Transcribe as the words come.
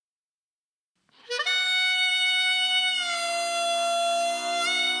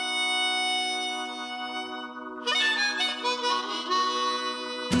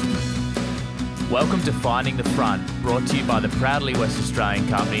Welcome to Finding the Front, brought to you by the proudly West Australian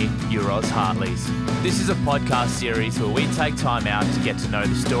company, Euroz Hartleys. This is a podcast series where we take time out to get to know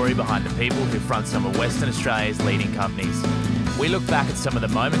the story behind the people who front some of Western Australia's leading companies. We look back at some of the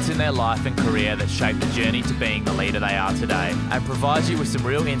moments in their life and career that shaped the journey to being the leader they are today, and provide you with some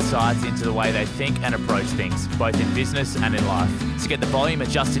real insights into the way they think and approach things, both in business and in life. So get the volume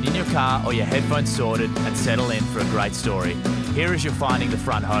adjusted in your car or your headphones sorted and settle in for a great story. Here is your Finding the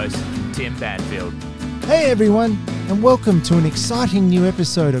Front host, Tim Banfield. Hey everyone, and welcome to an exciting new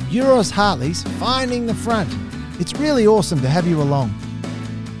episode of Euroz Hartleys Finding the Front. It's really awesome to have you along.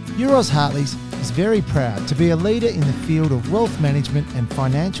 Euroz Hartleys is very proud to be a leader in the field of wealth management and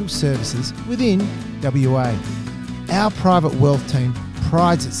financial services within WA. Our private wealth team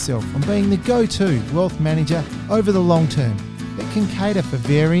prides itself on being the go-to wealth manager over the long term that can cater for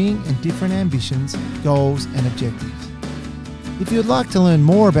varying and different ambitions, goals and objectives. If you'd like to learn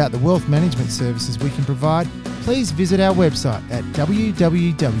more about the wealth management services we can provide, please visit our website at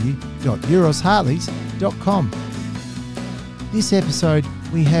www.eurozhartleys.com. This episode,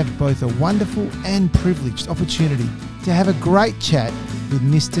 we have both a wonderful and privileged opportunity to have a great chat with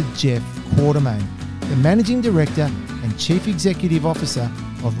Mr. Jeff Quartermaine, the Managing Director and Chief Executive Officer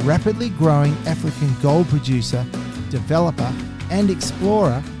of rapidly growing African gold producer, developer and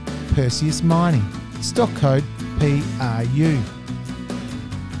explorer Perseus Mining, stock code PRU.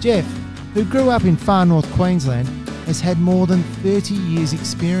 Jeff, who grew up in far north Queensland, has had more than 30 years'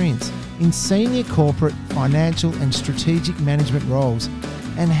 experience in senior corporate, financial and strategic management roles,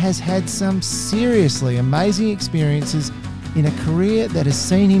 and has had some seriously amazing experiences in a career that has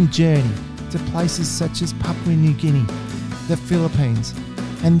seen him journey to places such as Papua New Guinea, the Philippines,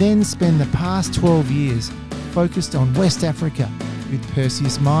 and then spend the past 12 years focused on West Africa with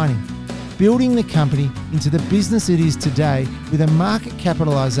Perseus Mining, building the company into the business it is today with a market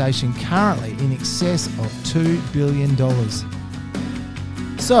capitalisation currently in excess of $2 billion.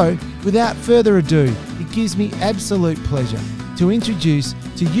 So, without further ado, it gives me absolute pleasure to introduce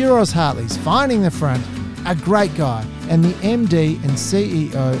to Euroz Hartleys Finding the Front a great guy and the MD and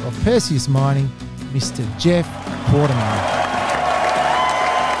CEO of Perseus Mining, Mr. Jeff Quartermaine.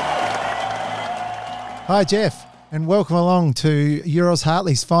 Hi Jeff, and welcome along to Euroz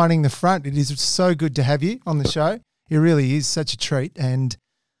Hartleys Finding the Front. It is so good to have you on the show. It really is such a treat, and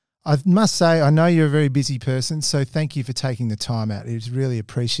I must say, I know you're a very busy person, so thank you for taking the time out. It is really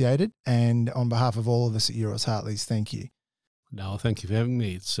appreciated, and on behalf of all of us at Euroz Hartleys, thank you. No, thank you for having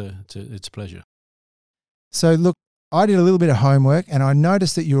me. It's a pleasure. So look, I did a little bit of homework, and I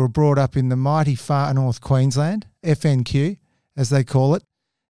noticed that you were brought up in the mighty far north Queensland, FNQ, as they call it.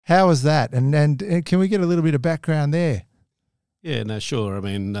 How was that? And can we get a little bit of background there? Yeah, no, sure. I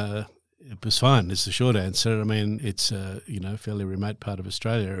mean, it was fine. It's the short answer. I mean, it's a fairly remote part of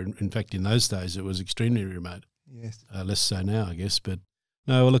Australia. In fact, in those days, it was extremely remote. Yes. Less so now, I guess. But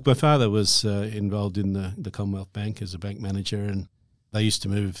no, well, look, my father was involved in the Commonwealth Bank as a bank manager, and they used to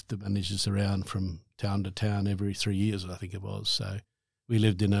move the managers around from town to town every 3 years, I think it was. So we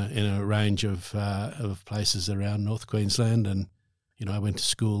lived in a range of places around North Queensland, and I went to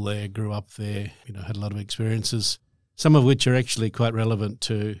school there, grew up there, had a lot of experiences, some of which are actually quite relevant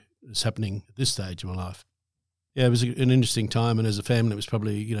to what's happening at this stage of my life. Yeah, it was an interesting time, and as a family, it was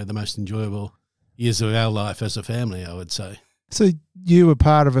probably, the most enjoyable years of our life as a family, I would say. So you were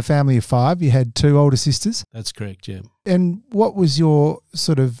part of a family of five. You had two older sisters? That's correct, yeah. And what was your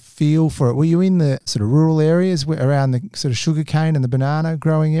sort of feel for it? Were you in the sort of rural areas around the sort of sugarcane and the banana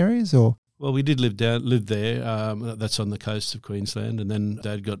growing areas, or? Well, we did live there. That's on the coast of Queensland, and then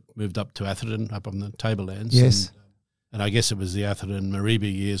Dad got moved up to Atherton, up on the Tablelands. Yes. And I guess it was the Atherton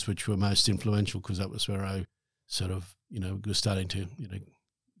Mariba years which were most influential, because that was where I sort of, was starting to,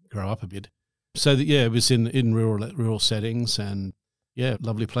 grow up a bit. So, it was in rural settings, and,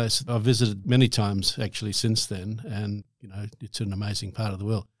 lovely place. I've visited many times actually since then, and, it's an amazing part of the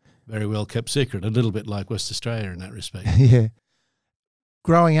world. Very well kept secret, a little bit like West Australia in that respect. Yeah.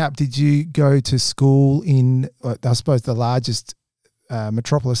 Growing up, did you go to school in, I suppose the largest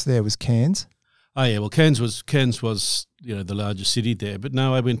metropolis there was Cairns? Oh yeah, well Cairns was the largest city there, but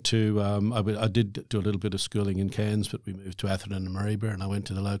no, I went to I did do a little bit of schooling in Cairns, but we moved to Atherton and Mariba, and I went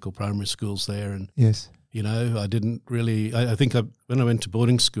to the local primary schools there, and yes, I didn't really. I think when I went to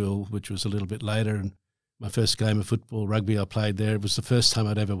boarding school, which was a little bit later, and my first game of football, rugby, I played there. It was the first time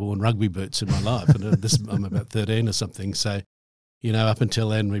I'd ever worn rugby boots in my life, and I'm about 13 or something, so. Up until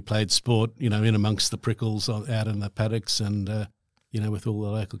then we played sport, in amongst the prickles out in the paddocks, and, with all the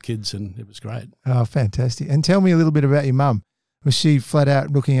local kids, and it was great. Oh, fantastic. And tell me a little bit about your mum. Was she flat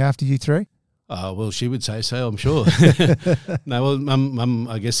out looking after you three? Oh, well, she would say so, I'm sure. No, well, mum,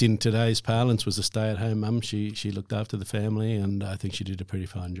 I guess in today's parlance, was a stay-at-home mum. She looked after the family, and I think she did a pretty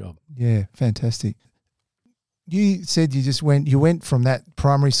fine job. Yeah, fantastic. You said you went from that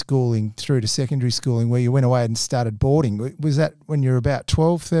primary schooling through to secondary schooling where you went away and started boarding. Was that when you were about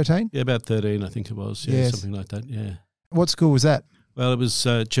 12, 13? Yeah, about 13, I think it was. Yeah, Yes. something like that, yeah. What school was that? Well, it was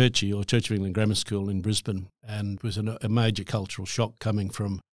Churchie, or Church of England Grammar School in Brisbane, and it was a major cultural shock coming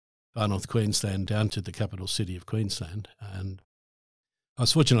from Far North Queensland down to the capital city of Queensland. And I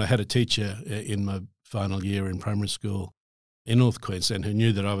was fortunate I had a teacher in my final year in primary school in North Queensland who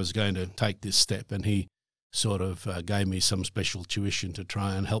knew that I was going to take this step, and he sort of gave me some special tuition to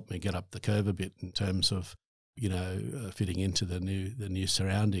try and help me get up the curve a bit in terms of, fitting into the new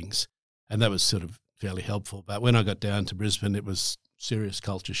surroundings. And that was sort of fairly helpful. But when I got down to Brisbane, it was serious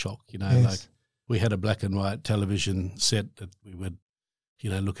culture shock. Yes. Like we had a black and white television set that we would,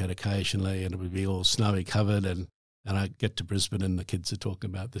 look at occasionally, and it would be all snowy covered. And I get to Brisbane and the kids are talking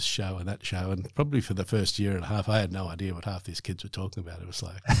about this show and that show. And probably for the first year and a half, I had no idea what half these kids were talking about. It was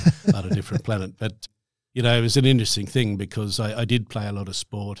like a lot of different planet. But it was an interesting thing because I did play a lot of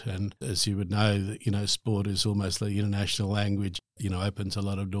sport, and as you would know, sport is almost the international language, opens a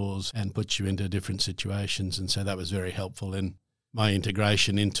lot of doors and puts you into different situations, and so that was very helpful in my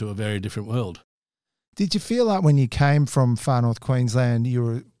integration into a very different world. Did you feel like when you came from Far North Queensland you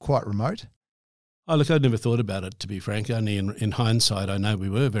were quite remote? Oh, look, I'd never thought about it, to be frank. Only in hindsight, I know we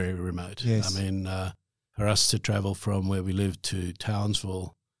were very remote. Yes. I mean, for us to travel from where we lived to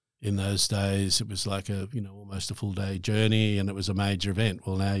Townsville, in those days, it was like almost a full day journey, and it was a major event.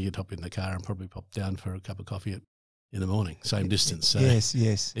 Well, now you'd hop in the car and probably pop down for a cup of coffee in the morning, same distance. So yes.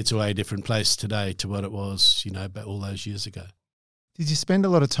 it's a way different place today to what it was, about all those years ago. Did you spend a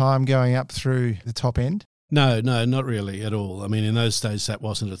lot of time going up through the top end? No, not really at all. I mean, in those days, that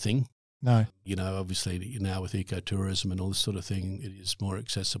wasn't a thing. No. Obviously now with ecotourism and all this sort of thing, it is more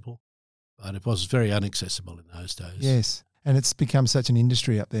accessible. But it was very inaccessible in those days. Yes. And it's become such an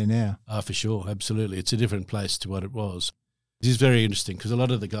industry up there now. For sure, absolutely. It's a different place to what it was. It is very interesting because a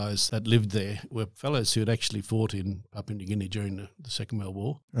lot of the guys that lived there were fellows who had actually fought in Papua New Guinea during the Second World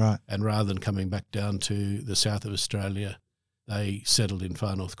War. Right. And rather than coming back down to the south of Australia, they settled in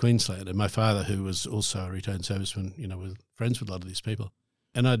Far North Queensland. And my father, who was also a returned serviceman, was friends with a lot of these people.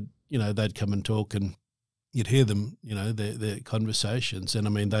 And they'd come and talk, and you'd hear them, their conversations. And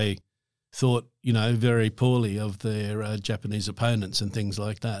I mean, they thought, very poorly of their Japanese opponents and things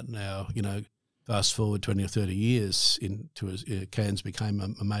like that. Now, fast forward 20 or 30 years Cairns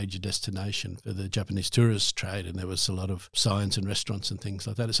became a major destination for the Japanese tourist trade, and there was a lot of signs and restaurants and things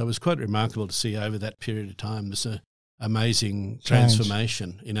like that. So it was quite remarkable to see over that period of time this amazing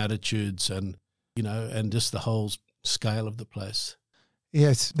transformation in attitudes and just the whole scale of the place.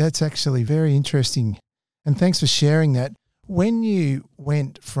 Yes, that's actually very interesting. And thanks for sharing that. When you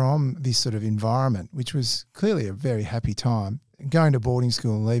went from this sort of environment, which was clearly a very happy time, going to boarding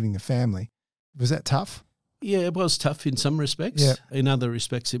school and leaving the family, was that tough? Yeah, it was tough in some respects. Yep. In other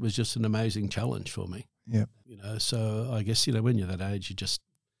respects, it was just an amazing challenge for me. Yeah. So I guess, when you're that age, you just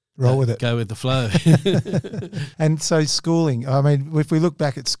roll with it. Go with the flow. And so schooling, I mean, if we look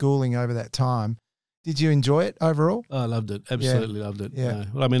back at schooling over that time, did you enjoy it overall? I loved it. Absolutely loved it. Yeah.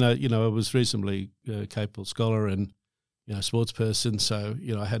 Well, I mean, I was reasonably capable scholar and, sports person. So,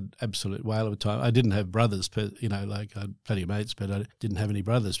 I had absolute whale of a time. I didn't have brothers, but, I had plenty of mates, but I didn't have any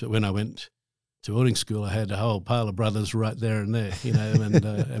brothers. But when I went to boarding school, I had a whole pile of brothers right there and there,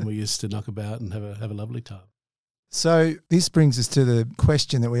 and we used to knock about and have a lovely time. So this brings us to the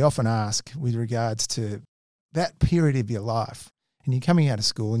question that we often ask with regards to that period of your life. And you're coming out of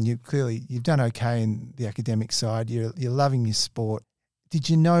school and you've done okay in the academic side. You're loving your sport. Did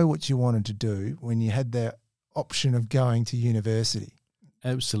you know what you wanted to do when you had the option of going to university?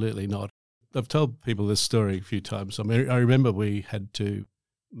 Absolutely not. I've told people this story a few times. I mean, I remember we had to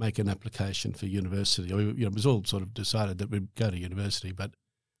make an application for university. It was all sort of decided that we'd go to university, but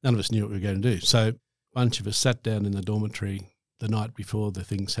none of us knew what we were going to do. So a bunch of us sat down in the dormitory the night before the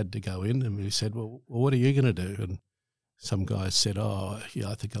things had to go in, and we said, well, what are you going to do? And some guy said, I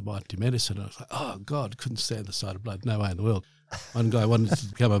think I might do medicine. And I was like, oh, God, couldn't stand the sight of blood. No way in the world. One guy wanted to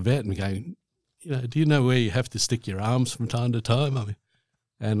become a vet and going, do you know where you have to stick your arms from time to time? I mean,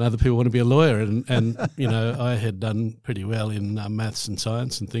 and other people want to be a lawyer. And I had done pretty well in maths and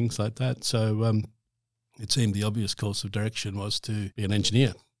science and things like that. So it seemed the obvious course of direction was to be an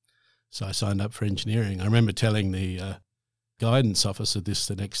engineer. So I signed up for engineering. I remember telling the guidance officer this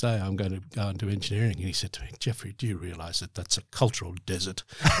the next day. I'm going to go into engineering. And he said to me, Jeffrey, do you realise that that's a cultural desert?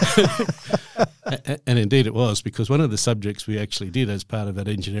 And indeed it was, because one of the subjects we actually did as part of that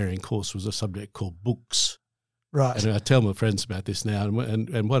engineering course was a subject called books. Right. And I tell my friends about this now.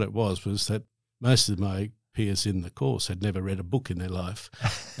 And what it was that most of my peers in the course had never read a book in their life.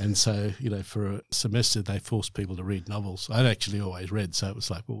 And so, for a semester, they forced people to read novels. I'd actually always read, so it was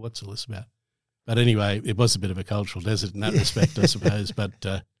like, well, what's all this about? But anyway, it was a bit of a cultural desert in that respect, I suppose.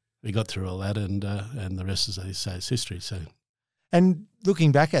 But we got through all that, and the rest, as they say, is history. So, and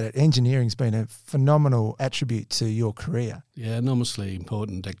looking back at it, engineering's been a phenomenal attribute to your career. Yeah, enormously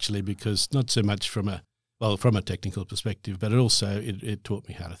important, actually, because not so much from a technical perspective, but it taught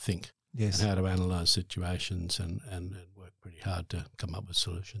me how to think. Yes. And how to analyse situations and work pretty hard to come up with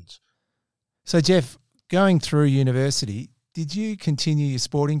solutions. So, Jeff, going through university, did you continue your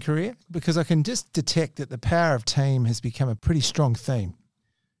sporting career? Because I can just detect that the power of team has become a pretty strong theme.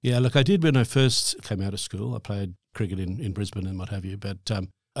 Yeah, look, I did when I first came out of school. I played cricket in Brisbane and what have you, but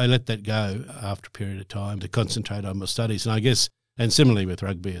I let that go after a period of time to concentrate on my studies. And I guess, and similarly with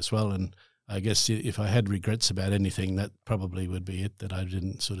rugby as well, and I guess if I had regrets about anything, that probably would be it, that I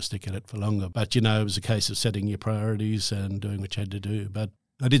didn't sort of stick at it for longer. But, it was a case of setting your priorities and doing what you had to do. But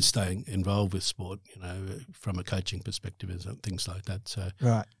I did stay involved with sport, from a coaching perspective and things like that. So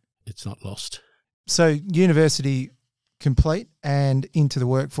right. It's not lost. So university complete and into the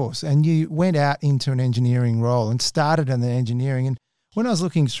workforce, and you went out into an engineering role and started in the engineering. And when I was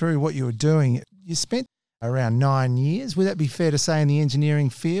looking through what you were doing, you spent around 9 years. Would that be fair to say in the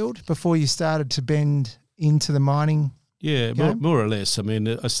engineering field before you started to bend into the mining? Yeah, more or less. I mean,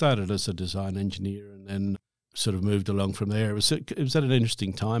 I started as a design engineer and then sort of moved along from there. It was at an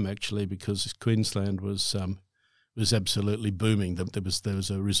interesting time actually, because Queensland was absolutely booming. There was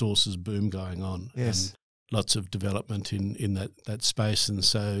a resources boom going on. Yes, and lots of development in that space, and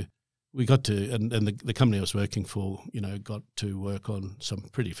so we got to, and the company I was working for, got to work on some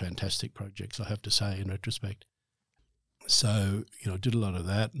pretty fantastic projects, I have to say, in retrospect. So, did a lot of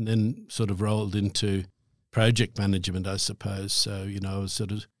that, and then sort of rolled into project management, I suppose. So, I was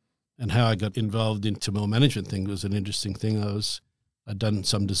and how I got involved into more management thing was an interesting thing. I'd done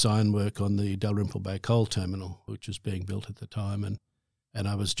some design work on the Dalrymple Bay Coal Terminal, which was being built at the time, and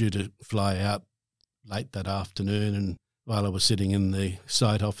I was due to fly out late that afternoon, and while I was sitting in the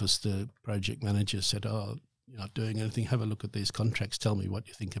site office, the project manager said, "Oh, you're not doing anything. Have a look at these contracts. Tell me what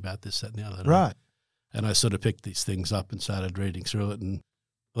you think about this, that, and the other." Right. And I sort of picked these things up and started reading through it and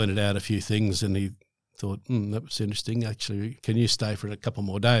pointed out a few things, and he thought, that was interesting. Actually, can you stay for a couple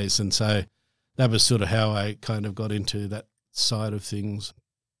more days? And so that was sort of how I kind of got into that side of things.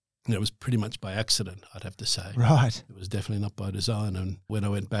 It was pretty much by accident, I'd have to say. Right. It was definitely not by design. And when I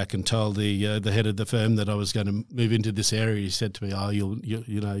went back and told the head of the firm that I was going to move into this area, he said to me, "Oh,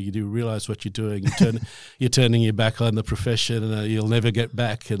 you do realise what you're doing. You're turning your back on the profession, and you'll never get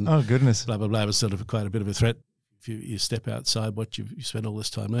back." And oh goodness, blah blah blah. It was sort of quite a bit of a threat if you step outside what you spent all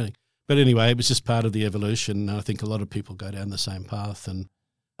this time learning. But anyway, it was just part of the evolution. And I think a lot of people go down the same path, and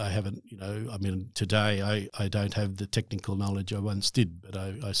I haven't, today I don't have the technical knowledge I once did, but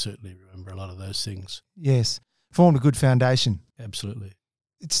I certainly remember a lot of those things. Yes, formed a good foundation. Absolutely.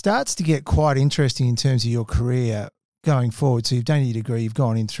 It starts to get quite interesting in terms of your career going forward. So you've done your degree, you've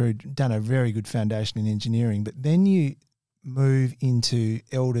gone in through, done a very good foundation in engineering, but then you move into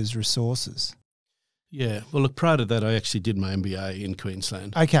Elders Resources. Yeah. Well, look, prior to that, I actually did my MBA in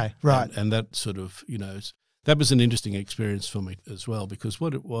Queensland. Okay, right. And that sort of, that was an interesting experience for me as well, because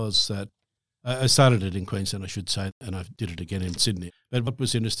what it was that I started it in Queensland, I should say, and I did it again in Sydney. But what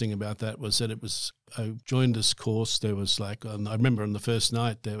was interesting about that was that I joined this course. There was I remember on the first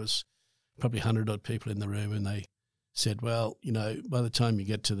night, there was probably 100 odd people in the room, and they said, well, by the time you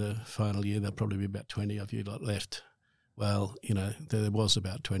get to the final year, there'll probably be about 20 of you left. Well, there was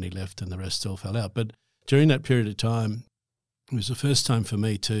about 20 left, and the rest all fell out. But during that period of time, it was the first time for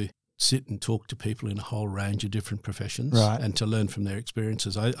me to sit and talk to people in a whole range of different professions, right, and to learn from their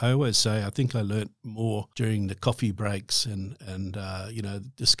experiences. I always say I think I learnt more during the coffee breaks and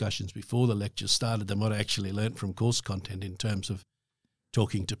discussions before the lectures started than what I actually learnt from course content in terms of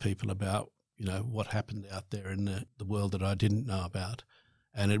talking to people about what happened out there in the world that I didn't know about.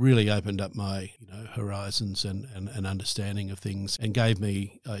 And it really opened up my horizons and understanding of things, and gave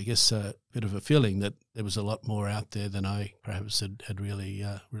me, I guess, a bit of a feeling that there was a lot more out there than I perhaps had really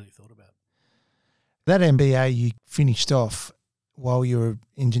thought about. That MBA you finished off while you were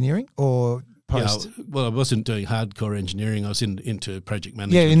engineering or post? Yeah, well, I wasn't doing hardcore engineering. I was into project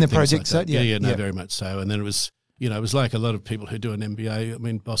management. Yeah, in the project side. Very much so. And then it it was like a lot of people who do an MBA. I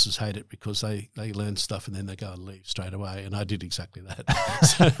mean, bosses hate it because they learn stuff and then they go and leave straight away. And I did exactly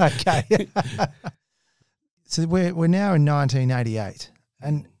that. Okay. So we're now in 1988,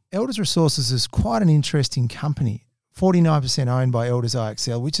 and Elders Resources is quite an interesting company. 49% owned by Elders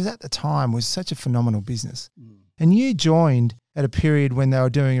IXL, which is at the time was such a phenomenal business. And you joined at a period when they were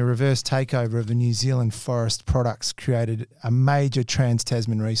doing a reverse takeover of the New Zealand Forest Products, created a major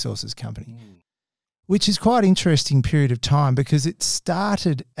Trans-Tasman resources company, which is quite an interesting period of time because it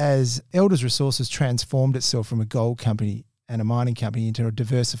started as Elders Resources transformed itself from a gold company and a mining company into a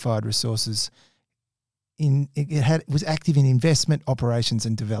diversified resources. It was active in investment, operations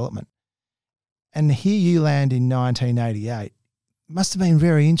and development. And here you land in 1988. Must have been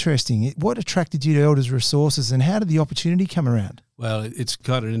very interesting. What attracted you to Elders Resources and how did the opportunity come around? Well, it's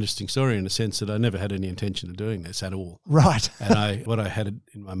quite an interesting story in the sense that I never had any intention of doing this at all. Right. And what I had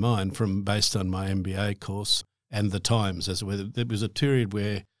in my mind based on my MBA course and the times, there was a period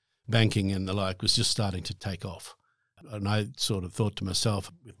where banking and the like was just starting to take off. And I sort of thought to myself,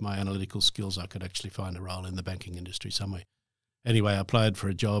 with my analytical skills, I could actually find a role in the banking industry somewhere. Anyway, I applied for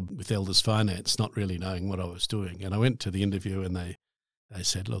a job with Elders Finance, not really knowing what I was doing. And I went to the interview and they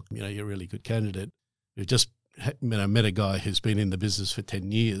said, look, you're a really good candidate. We've just met a guy who's been in the business for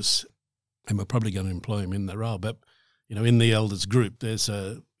 10 years and we're probably going to employ him in the role. But, in the Elders group, there's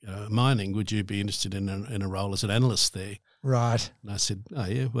mining. Would you be interested in a role as an analyst there? Right. And I said, oh,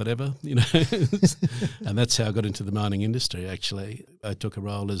 yeah, whatever, And that's how I got into the mining industry, actually. I took a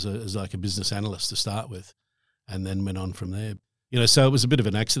role as like a business analyst to start with and then went on from there. So it was a bit of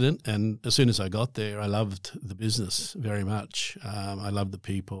an accident, and as soon as I got there, I loved the business very much. I loved the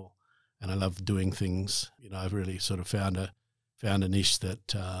people, and I loved doing things. I've really sort of found a niche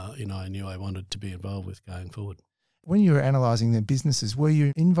that I knew I wanted to be involved with going forward. When you were analysing the businesses, were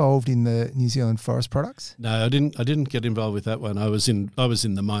you involved in the New Zealand Forest Products? No, I didn't get involved with that one. I was in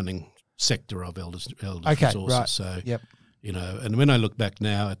the mining sector of Elders Resources. Right. So yep. And when I look back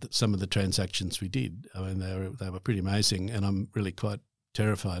now at some of the transactions we did, I mean, they were pretty amazing, and I'm really quite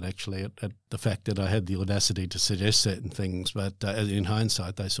terrified actually at the fact that I had the audacity to suggest certain things, but in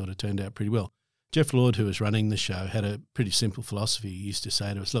hindsight, they sort of turned out pretty well. Jeff Lord, who was running the show, had a pretty simple philosophy. He used to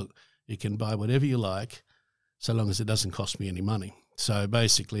say to us, look, you can buy whatever you like so long as it doesn't cost me any money. So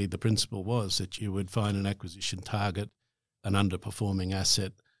basically the principle was that you would find an acquisition target, an underperforming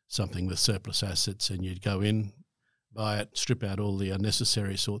asset, something with surplus assets, and you'd go in, buy it, strip out all the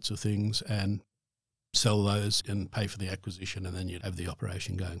unnecessary sorts of things and sell those and pay for the acquisition, and then you'd have the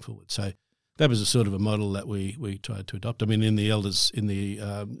operation going forward. So that was a sort of a model that we tried to adopt. I mean, in the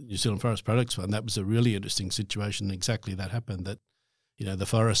New Zealand Forest Products Fund, that was a really interesting situation. Exactly that happened, that, the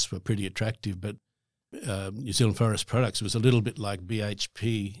forests were pretty attractive, but New Zealand Forest Products was a little bit like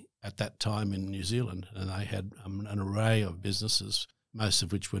BHP at that time in New Zealand, and they had an array of businesses, most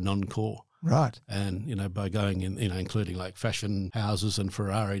of which were non-core. Right. And, by going in, including like fashion houses and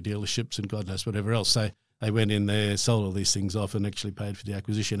Ferrari dealerships and God knows whatever else, they went in there, sold all these things off and actually paid for the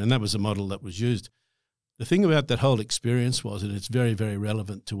acquisition. And that was a model that was used. The thing about that whole experience was, and it's very, very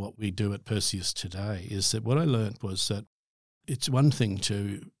relevant to what we do at Perseus today, is that what I learned was that it's one thing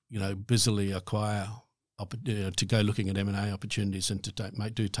to, busily acquire, to go looking at M&A opportunities and to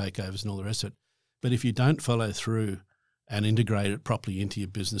do takeovers and all the rest of it. But if you don't follow through and integrate it properly into your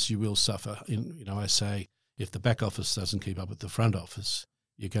business, you will suffer. I say, if the back office doesn't keep up with the front office,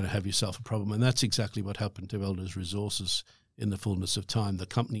 you're going to have yourself a problem. And that's exactly what happened to Elders Resources in the fullness of time. The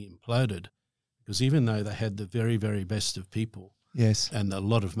company imploded because even though they had the very, very best of people, yes, and a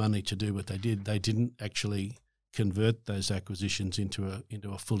lot of money to do what they didn't actually convert those acquisitions into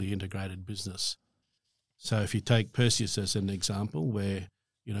a fully integrated business. So if you take Perseus as an example, where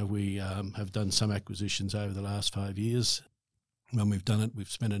we have done some acquisitions over the last 5 years. When we've done it,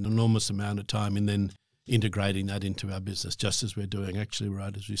 we've spent an enormous amount of time in then integrating that into our business, just as we're doing actually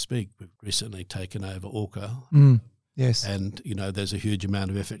right as we speak. We've recently taken over Orca. Yes. And, there's a huge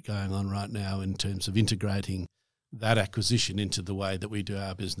amount of effort going on right now in terms of integrating that acquisition into the way that we do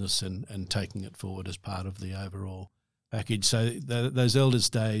our business and taking it forward as part of the overall package. So those Elders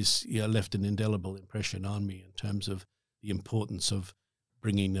days left an indelible impression on me in terms of the importance of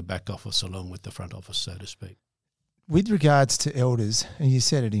bringing the back office along with the front office, so to speak. With regards to Elders, and you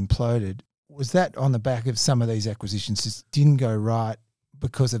said it imploded, was that on the back of some of these acquisitions just didn't go right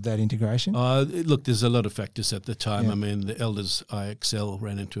because of that integration? Look, there's a lot of factors at the time. Yeah. I mean, the Elders IXL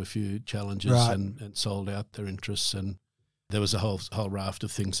ran into a few challenges Right. and sold out their interests, and there was a whole raft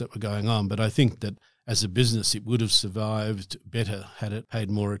of things that were going on. But I think that as a business, it would have survived better had it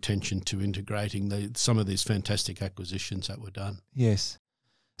paid more attention to integrating some of these fantastic acquisitions that were done. Yes.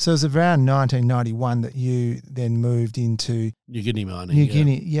 So it was around 1991 that you then moved into New Guinea mining. New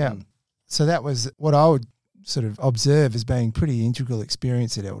Guinea. Yeah. Mm. So that was what I would sort of observe as being pretty integral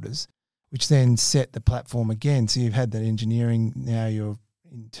experience at Elders, which then set the platform again. So you've had that engineering, now you're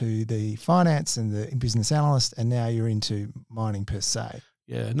into the finance and the business analyst, and now you're into mining per se.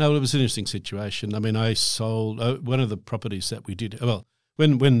 Yeah, no, it was an interesting situation. I mean, I sold one of the properties that we did. Well,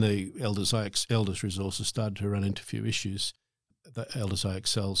 when the Elders Resources started to run into a few issues, the Elders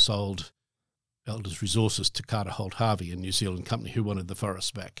IXL sold Elders Resources to Carter Holt Harvey, a New Zealand company who wanted the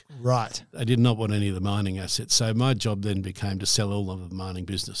forests back. Right. They did not want any of the mining assets. So my job then became to sell all of the mining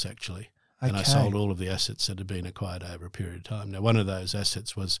business, actually. Okay. And I sold all of the assets that had been acquired over a period of time. Now, one of those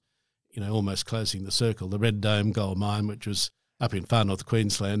assets was, almost closing the circle, the Red Dome gold mine, which was up in far north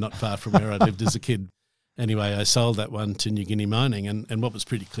Queensland, not far from where I lived as a kid. Anyway, I sold that one to New Guinea Mining, and what was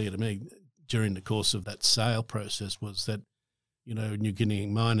pretty clear to me during the course of that sale process was that, New Guinea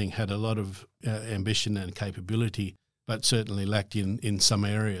Mining had a lot of ambition and capability, but certainly lacked in some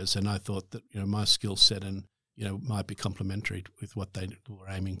areas. And I thought that, my skill set and, might be complementary with what they were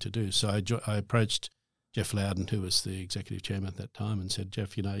aiming to do. So I approached Jeff Loudon, who was the executive chairman at that time, and said,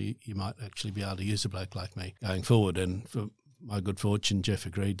 Jeff, you might actually be able to use a bloke like me going forward. And for my good fortune, Jeff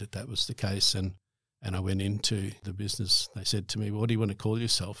agreed that was the case. And I went into the business. They said to me, well, what do you want to call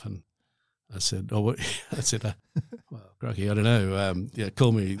yourself? And I said, well, crikey, I don't know.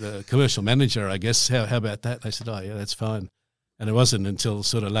 Call me the commercial manager, I guess. How about that? They said, oh, yeah, that's fine. And it wasn't until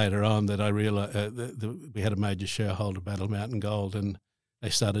sort of later on that I realised that we had a major shareholder, Battle Mountain Gold, and they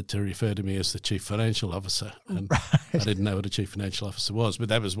started to refer to me as the chief financial officer. And right. I didn't know what a chief financial officer was, but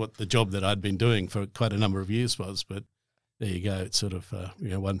that was what the job that I'd been doing for quite a number of years was. But there you go. It's sort of,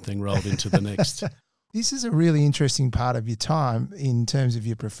 one thing rolled into the next. This is a really interesting part of your time in terms of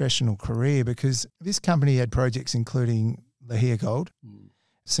your professional career, because this company had projects including Lihir Gold,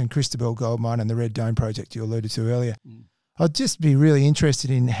 St Christobel Gold Mine, and the Red Dome project you alluded to earlier. I'd just be really interested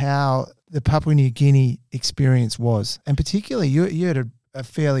in how the Papua New Guinea experience was, and particularly you had a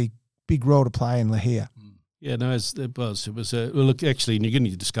fairly big role to play in Lihir. Yeah, no, it was. It was look, actually, New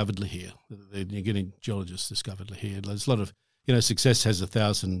Guinea discovered Lihir. The New Guinea geologists discovered Lihir. There's a lot of, success has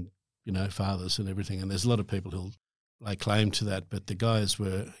 1,000, fathers and everything, and there's a lot of people who lay claim to that. But the guys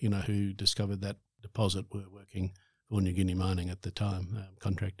were, who discovered that deposit were working for New Guinea Mining at the time,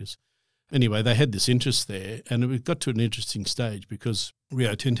 contractors. Anyway, they had this interest there, and it got to an interesting stage because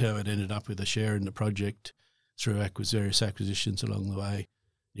Rio Tinto had ended up with a share in the project through various acquisitions along the way.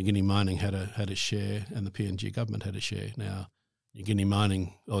 New Guinea Mining had a share, and the PNG government had a share. Now, New Guinea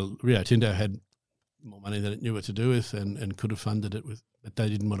Mining, or Rio Tinto had more money than it knew what to do with and could have funded it with, but they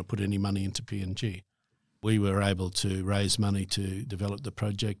didn't want to put any money into PNG. We were able to raise money to develop the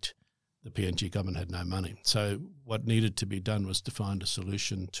project. The PNG government had no money. So what needed to be done was to find a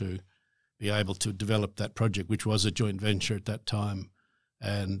solution to be able to develop that project, which was a joint venture at that time,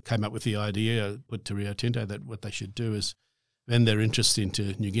 and came up with the idea, put to Rio Tinto, that what they should do is vend their interest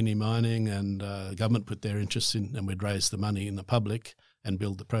into New Guinea Mining, and the government put their interest in, and we'd raise the money in the public and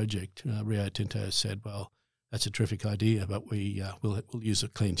build the project. Rio Tinto said, well, that's a terrific idea, but we'll use a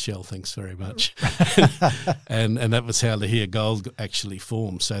clean shell, thanks very much. and that was how Lihir Gold actually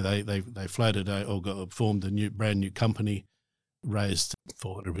formed. So they floated or formed a brand new company, raised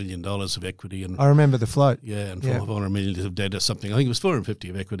 $400 million of equity. And I remember the float. Yeah, and $400 million of debt or something. I think it was 450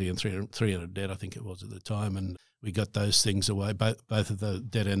 of equity and 300 debt, I think it was at the time. And we got those things away, both of the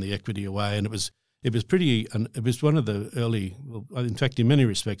debt and the equity away. And it was pretty, and it was one of the early, well, in fact, in many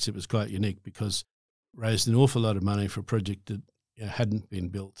respects, it was quite unique because raised an awful lot of money for a project that hadn't been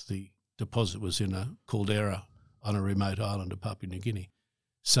built. The deposit was in a caldera on a remote island of Papua New Guinea.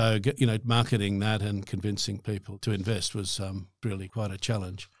 So, marketing that and convincing people to invest was really quite a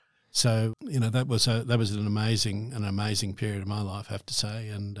challenge. So, that was an amazing period of my life, I have to say,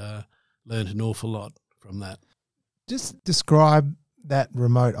 and learned an awful lot from that. Just describe that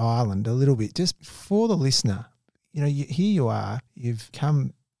remote island a little bit, just for the listener. Here you are, you've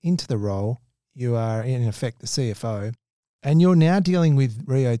come into the role, you are in effect the CFO, and you're now dealing with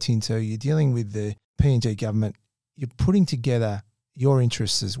Rio Tinto, you're dealing with the PNG government, you're putting together your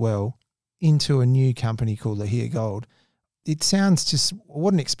interests as well into a new company called Lihir Gold. It sounds just,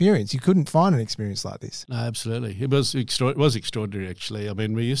 what an experience. You couldn't find an experience like this. No, absolutely. It was extraordinary, actually. I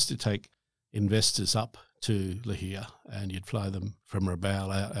mean, we used to take investors up to Lihir and you'd fly them from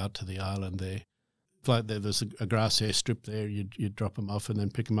Rabaul out to the island there. There's a grass airstrip there. You'd drop them off and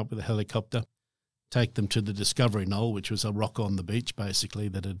then pick them up with a helicopter, take them to the Discovery Knoll, which was a rock on the beach, basically,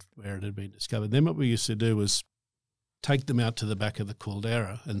 where it had been discovered. Then what we used to do was take them out to the back of the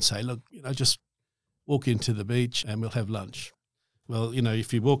caldera and say, look, just walk into the beach and we'll have lunch. Well,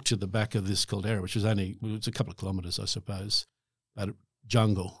 if you walk to the back of this Caldera, which was it's a couple of kilometres, I suppose, but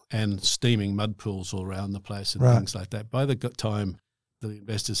jungle and steaming mud pools all around the place and things like that. By the time the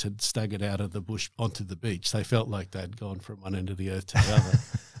investors had staggered out of the bush onto the beach, they felt like they'd gone from one end of the earth to the other.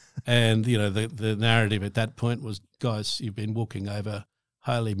 And, the narrative at that point was, guys, you've been walking over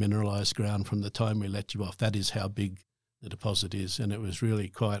highly mineralised ground from the time we let you off. That is how big the deposit is. And it was really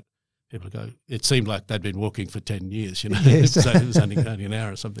quite, people go, it seemed like they'd been walking for 10 years, Yes. So it was only an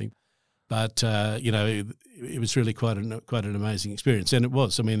hour or something. But, it was really quite an amazing experience. And it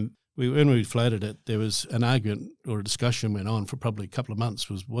was. I mean, when we floated it, there was an argument or a discussion went on for probably a couple of months.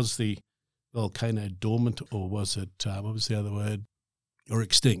 Was the volcano dormant, or was it, what was the other word, or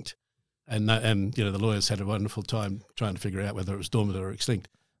extinct? And the lawyers had a wonderful time trying to figure out whether it was dormant or extinct.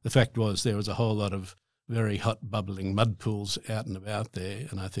 The fact was there was a whole lot of very hot, bubbling mud pools out and about there.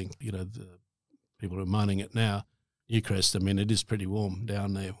 And I think, the people who are mining it now, Newcrest, I mean, it is pretty warm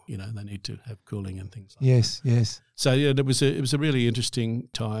down there. They need to have cooling and things like that. Yes. So, it was a really interesting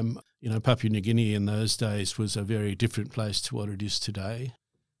time. Papua New Guinea in those days was a very different place to what it is today.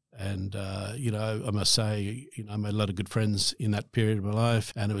 And, I must say, I made a lot of good friends in that period of my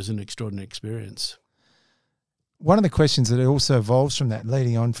life, and it was an extraordinary experience. One of the questions that also evolves from that,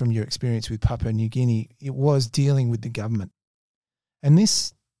 leading on from your experience with Papua New Guinea, it was dealing with the government. And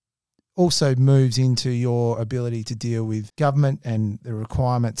this also moves into your ability to deal with government and the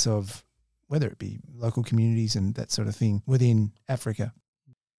requirements of whether it be local communities and that sort of thing within Africa.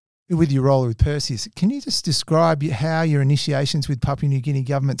 With your role with Perseus, can you just describe how your initiations with Papua New Guinea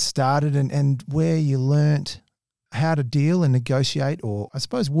government started and where you learnt how to deal and negotiate, or I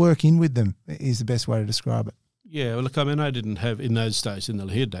suppose work in with them is the best way to describe it? Yeah, well, look, I mean, I didn't have, in those days, in the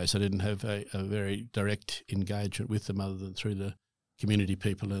Lahir days, I didn't have a very direct engagement with them other than through the community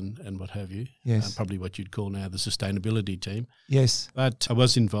people and what have you. Yes. Probably what you'd call now the sustainability team. Yes. But I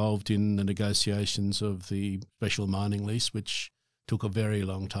was involved in the negotiations of the special mining lease, which took a very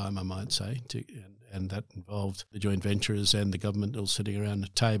long time, I might say, and that involved the joint venturers and the government all sitting around the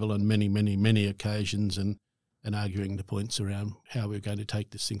table on many, many, many occasions and arguing the points around how we were going to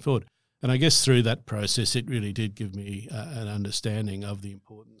take this thing forward. And I guess through that process, it really did give me an understanding of the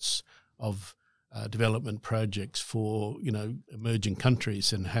importance of development projects for, emerging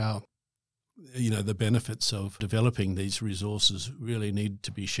countries and how, the benefits of developing these resources really need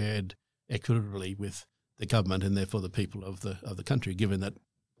to be shared equitably with the government and therefore the people of the country, given that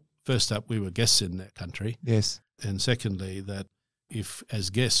first up we were guests in that country. Yes. And secondly, that if as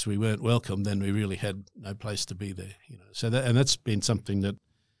guests we weren't welcome, then we really had no place to be there. So that's been something that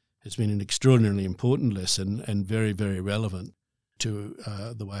has been an extraordinarily important lesson and very, very relevant to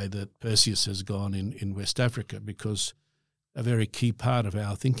the way that Perseus has gone in West Africa, because a very key part of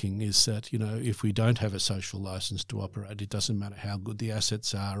our thinking is that, if we don't have a social license to operate, it doesn't matter how good the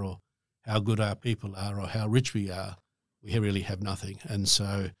assets are or how good our people are or how rich we are, we really have nothing. And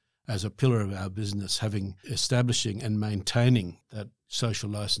so as a pillar of our business, establishing and maintaining that social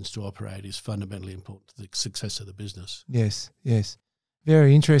license to operate is fundamentally important to the success of the business. Yes.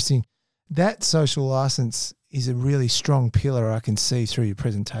 Very interesting. That social license is a really strong pillar I can see through your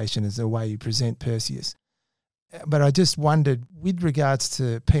presentation as the way you present Perseus. But I just wondered, with regards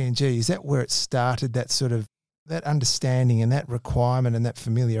to PNG, is that where it started, that sort of that understanding and that requirement and that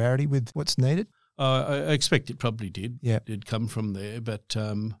familiarity with what's needed? I expect it probably did. Yeah. It did come from there. But,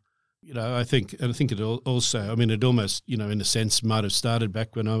 I think it also, it almost, in a sense, might have started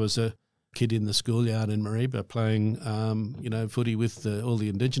back when I was a kid in the schoolyard in Mariba playing, footy with all the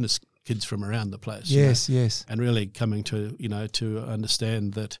Indigenous kids from around the place. Yes. And really coming to, to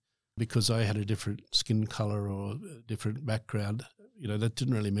understand that because I had a different skin colour or a different background, that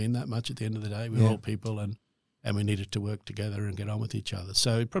didn't really mean that much at the end of the day. We were all people and we needed to work together and get on with each other.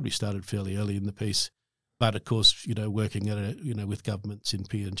 So it probably started fairly early in the piece. But of course, working at with governments in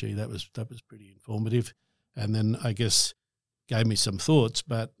PNG, that was pretty informative. And then I guess gave me some thoughts,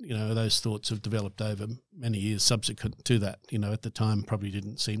 but, those thoughts have developed over many years subsequent to that. At the time probably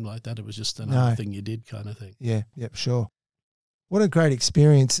didn't seem like that. It was just another thing you did kind of thing. Yeah, sure. What a great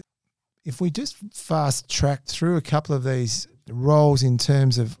experience. If we just fast track through a couple of these roles in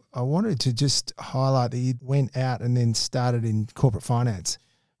terms of, I wanted to just highlight that you went out and then started in corporate finance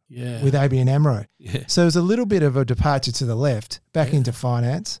with ABN AMRO. Yeah. So it was a little bit of a departure to the left, back into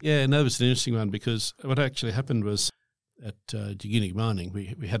finance. Yeah, and that was an interesting one because what actually happened was at Jigini Mining,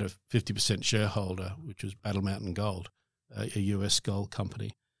 we had a 50% shareholder, which was Battle Mountain Gold, a US gold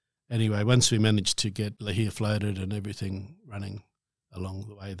company. Anyway, once we managed to get Lahir floated and everything running along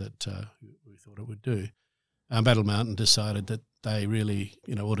the way that we thought it would do, Battle Mountain decided that they really,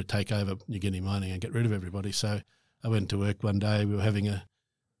 ought to take over New Guinea Mining and get rid of everybody. So I went to work one day. We were having a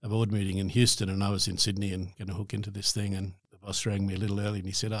board meeting in Houston, and I was in Sydney and going to hook into this thing. And the boss rang me a little early, and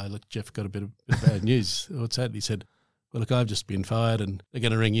he said, "Oh, look, Jeff, got a bit of bad news." "What's that?" And he said, "Well, look, I've just been fired, and they're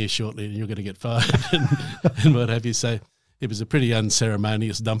going to ring you shortly, and you're going to get fired," and what have you. So it was a pretty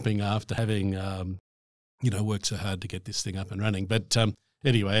unceremonious dumping after having, worked so hard to get this thing up and running. But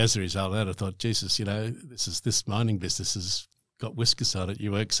anyway, as a result of that, I thought, Jesus, this mining business has got whiskers on it.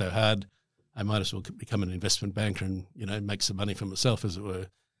 You work so hard, I might as well become an investment banker and, make some money for myself, as it were.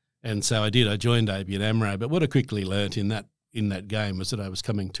 And so I did. I joined ABN AMRO. But what I quickly learnt in that game was that I was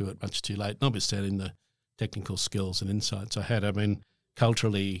coming to it much too late, notwithstanding the technical skills and insights I had. I mean,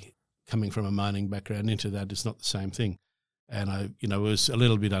 culturally, coming from a mining background into that is not the same thing. And I, was a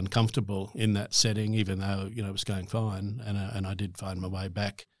little bit uncomfortable in that setting, even though, it was going fine. And I did find my way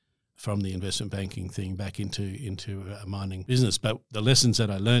back from the investment banking thing back into a mining business. But the lessons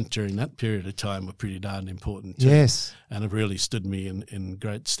that I learnt during that period of time were pretty darn important too. Yes. And have really stood me in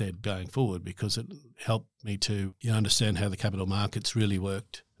great stead going forward, because it helped me to understand how the capital markets really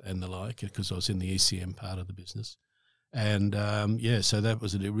worked and the like, because I was in the ECM part of the business. And so that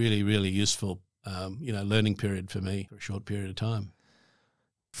was a really, really useful learning period for me for a short period of time.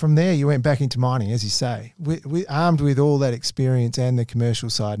 From there, you went back into mining, as you say. Armed with all that experience and the commercial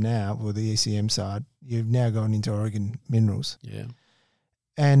side now, or the ECM side, you've now gone into Origin Minerals. Yeah.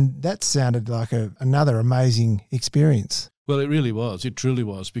 And that sounded like another amazing experience. Well, it really was. It truly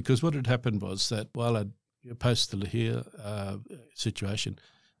was, because what had happened was that while I'd post the Lihir situation,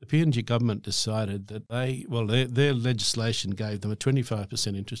 the PNG government decided that their legislation gave them a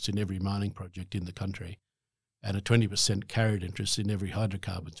 25% interest in every mining project in the country, and a 20% carried interest in every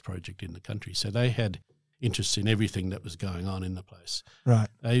hydrocarbons project in the country. So they had interest in everything that was going on in the place. Right.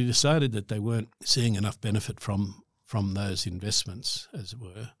 They decided that they weren't seeing enough benefit from those investments, as it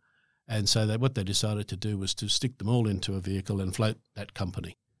were. And so what they decided to do was to stick them all into a vehicle and float that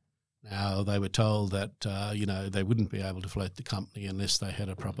company. Now, they were told that, they wouldn't be able to float the company unless they had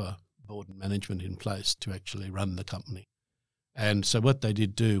a proper board and management in place to actually run the company. And so what they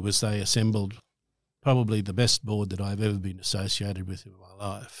did do was they assembled probably the best board that I've ever been associated with in my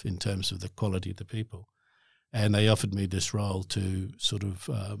life in terms of the quality of the people. And they offered me this role to sort of,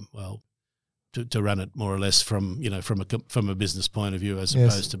 to run it more or less from a business point of view, as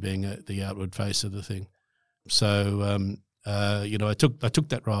opposed to being the outward face of the thing. So, I took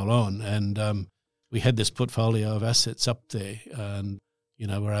that role on, and we had this portfolio of assets up there, and,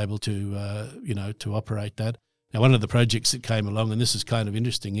 we're able to, to operate that. Now, one of the projects that came along, and this is kind of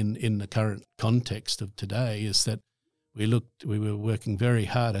interesting in the current context of today, is that we were working very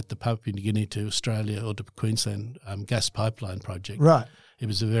hard at the Papua New Guinea to Australia or to Queensland gas pipeline project. Right. It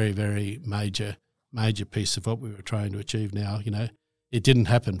was a very, very major piece of what we were trying to achieve now. It didn't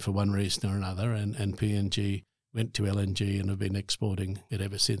happen for one reason or another, and PNG went to LNG and have been exporting it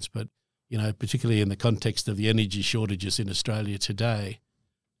ever since. But, particularly in the context of the energy shortages in Australia today,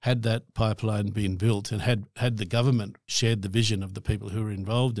 had that pipeline been built and had the government shared the vision of the people who were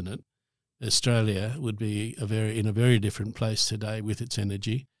involved in it, Australia would be in a very different place today with its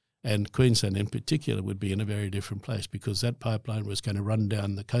energy, and Queensland in particular would be in a very different place, because that pipeline was going to run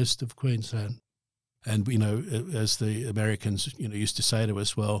down the coast of Queensland. And, as the Americans, used to say to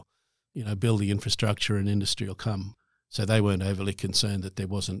us, well, build the infrastructure and industry will come. So they weren't overly concerned that there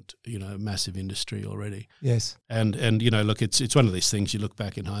wasn't, massive industry already. Yes. And look, it's one of these things you look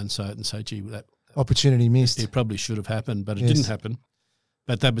back in hindsight and say, gee, that opportunity missed. It probably should have happened, but it didn't happen.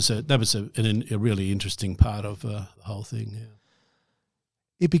 But that was a really interesting part of the whole thing. Yeah.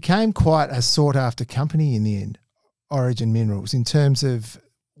 It became quite a sought-after company in the end, Origin Minerals, in terms of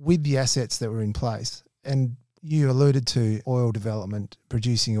with the assets that were in place. And you alluded to oil development,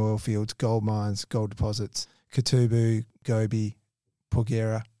 producing oil fields, gold mines, gold deposits, Katubu, Gobi,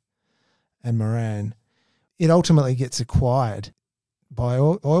 Porgera and Moran. It ultimately gets acquired by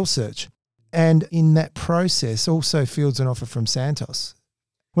Oil Search. And in that process also fields an offer from Santos.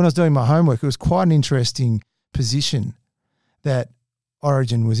 When I was doing my homework, it was quite an interesting position that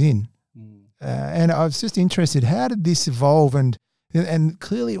Origin was in. And I was just interested, how did this evolve? And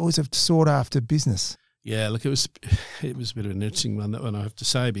clearly it was a sought-after business. Yeah, look, it was a bit of an interesting one, that one, I have to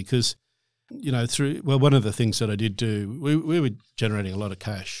say, because, one of the things that I did do, we were generating a lot of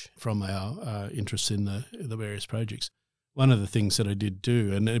cash from our interests in the various projects. One of the things that I did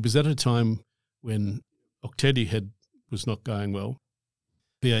do, and it was at a time when Octedi was not going well.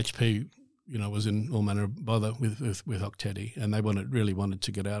 BHP, was in all manner of bother with Octedi, and they really wanted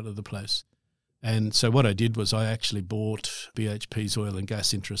to get out of the place. And so what I did was I actually bought BHP's oil and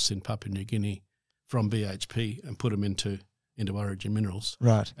gas interests in Papua New Guinea from BHP and put them into into Origin Minerals.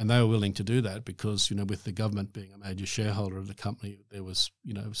 Right. And they were willing to do that because, with the government being a major shareholder of the company, there was,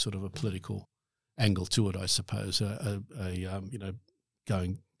 sort of a political angle to it, I suppose,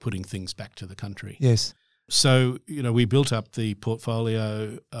 putting things back to the country. Yes. So, we built up the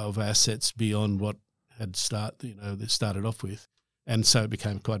portfolio of assets beyond what had started off with. And so it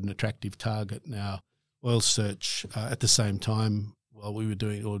became quite an attractive target. Now, Oil Search at the same time, while we were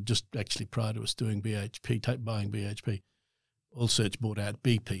doing, or just actually prior to us doing buying BHP, Oil Search bought out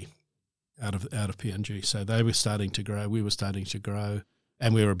BP out of PNG. So they were starting to grow, we were starting to grow,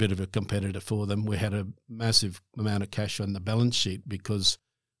 and we were a bit of a competitor for them. We had a massive amount of cash on the balance sheet because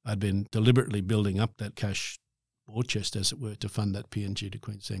I'd been deliberately building up that cash war chest, as it were, to fund that PNG to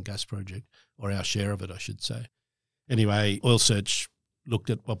Queensland gas project, or our share of it, I should say. Anyway, Oil Search looked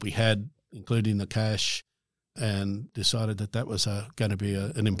at what we had, including the cash, and decided that was going to be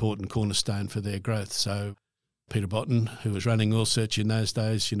an important cornerstone for their growth. So Peter Botten, who was running Oil Search in those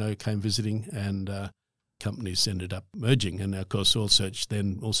days, came visiting, and companies ended up merging. And, of course, Oil Search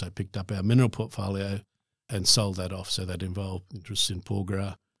then also picked up our mineral portfolio and sold that off. So that involved interests in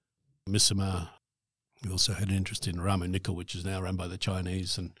Porgera, Misamar. We also had an interest in Ramu Nickel, which is now run by the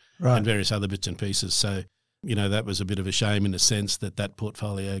Chinese, and various other bits and pieces. So, that was a bit of a shame in the sense that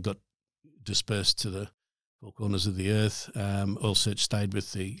portfolio got dispersed to the four corners of the earth. Oil Search stayed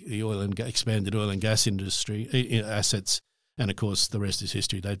with the oil and expanded oil and gas industry assets, and of course the rest is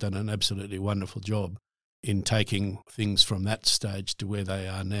history. They've done an absolutely wonderful job in taking things from that stage to where they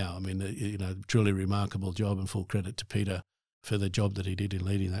are now. I mean, truly remarkable job, and full credit to Peter for the job that he did in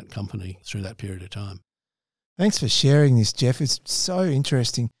leading that company through that period of time. Thanks for sharing this, Jeff. It's so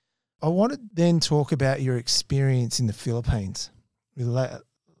interesting. I want to then talk about your experience in the Philippines with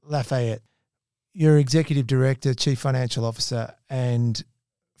Lafayette. You're Executive Director, Chief Financial Officer, and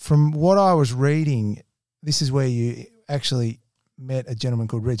from what I was reading, this is where you actually met a gentleman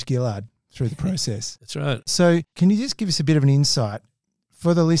called Reg Gillard through the process. That's right. So can you just give us a bit of an insight?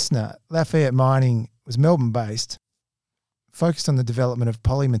 For the listener, Lafayette Mining was Melbourne-based, focused on the development of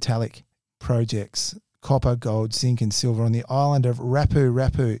polymetallic projects, copper, gold, zinc and silver on the island of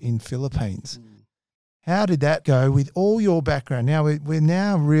Rapu in Philippines. How did that go with all your background? Now, we're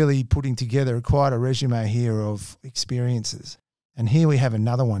now really putting together quite a resume here of experiences. And here we have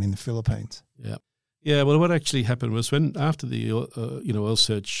another one in the Philippines. Yeah. Yeah, well, what actually happened was after the Oil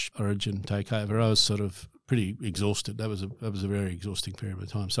Search Origin takeover, I was sort of pretty exhausted. That was a very exhausting period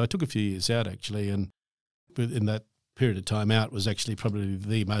of time. So I took a few years out, actually, and in that period of time out was actually probably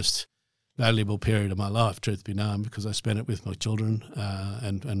the most valuable period of my life, truth be known, because I spent it with my children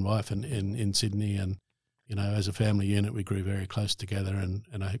and wife in Sydney, and as a family unit we grew very close together,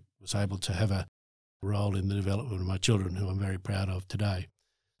 and I was able to have a role in the development of my children, who I'm very proud of today.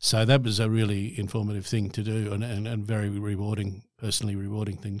 So that was a really informative thing to do, and very rewarding, personally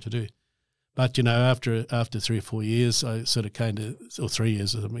rewarding thing to do. But after 3 or 4 years, I sort of came to, or 3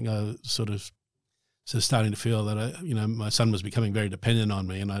 years or something, I sort of starting to feel that my son was becoming very dependent on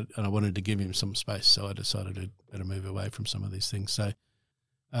me, and I wanted to give him some space. So I decided to better move away from some of these things. So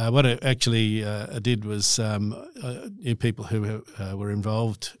what I actually did was people who were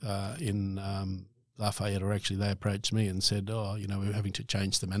involved in Lafayette, or actually they approached me and said, we're having to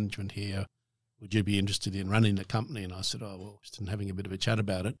change the management here. Would you be interested in running the company? And I said, just having a bit of a chat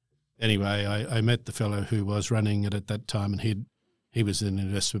about it. Anyway, I met the fellow who was running it at that time, and he was an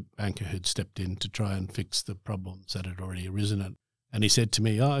investment banker who'd stepped in to try and fix the problems that had already arisen. And he said to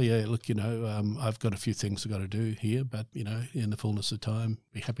me, look, I've got a few things I've got to do here, but, in the fullness of time,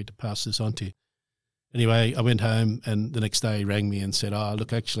 be happy to pass this on to you. Anyway, I went home, and the next day he rang me and said,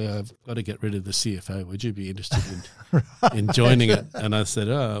 look, actually, I've got to get rid of the CFO. Would you be interested in joining it? And I said,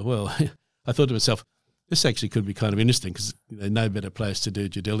 well, I thought to myself, this actually could be kind of interesting, because there's no better place to do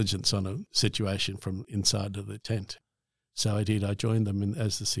due diligence on a situation from inside of the tent. So I did. I joined them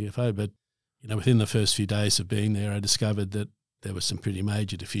as the CFO. But, within the first few days of being there, I discovered that there were some pretty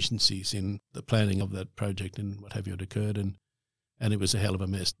major deficiencies in the planning of that project and what have you had occurred. And it was a hell of a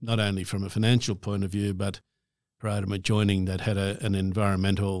mess, not only from a financial point of view, but prior to my joining, they'd had an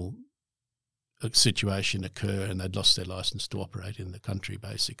environmental situation occur, and they'd lost their license to operate in the country,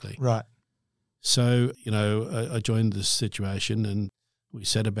 basically. Right. So, I joined this situation, and we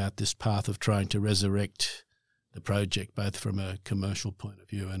set about this path of trying to resurrect the project, both from a commercial point of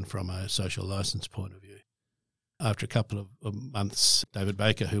view and from a social licence point of view. After a couple of months, David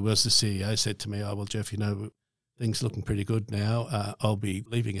Baker, who was the CEO, said to me, well, Jeff, things looking pretty good now. I'll be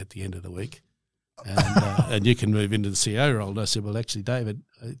leaving at the end of the week, and you can move into the CEO role. And I said, well, actually, David,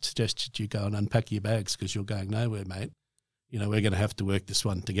 I suggested you go and unpack your bags, because you're going nowhere, mate. We're going to have to work this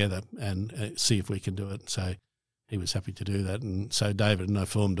one together and see if we can do it. So he was happy to do that. And so David and I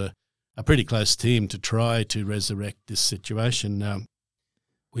formed a pretty close team to try to resurrect this situation. Now,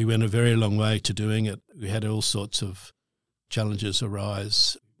 we went a very long way to doing it. We had all sorts of challenges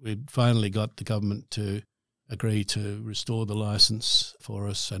arise. We'd finally got the government to agree to restore the licence for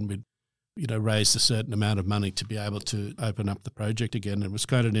us, and we'd raised a certain amount of money to be able to open up the project again. It was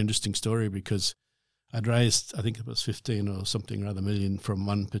quite an interesting story because I'd raised, I think it was 15 or something or other million from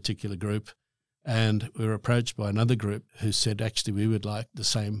one particular group, and we were approached by another group who said, actually, we would like the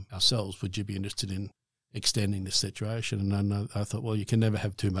same ourselves. Would you be interested in extending this situation? And then I thought, well, you can never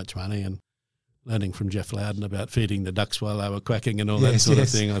have too much money. And learning from Jeff Loudon about feeding the ducks while they were quacking and all that sort of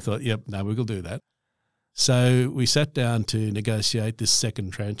thing, I thought, yep, no, we will do that. So we sat down to negotiate this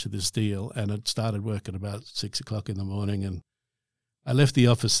second tranche of this deal, and it started work at about 6 o'clock in the morning. And I left the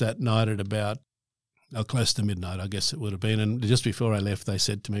office that night at about close to midnight, I guess it would have been. And just before I left, they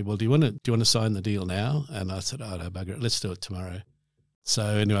said to me, well, do you want to sign the deal now? And I said, oh, no, bugger it, let's do it tomorrow. So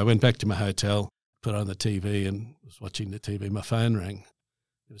anyway, I went back to my hotel, put on the TV and was watching the TV. My phone rang.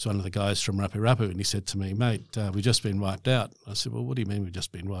 It was one of the guys from Rapu Rapu, and he said to me, mate, we've just been wiped out. I said, well, what do you mean we've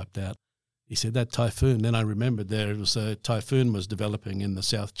just been wiped out? He said, that typhoon. Then I remembered there was a typhoon was developing in the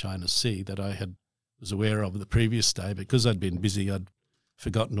South China Sea that I was aware of the previous day. Because I'd been busy, I'd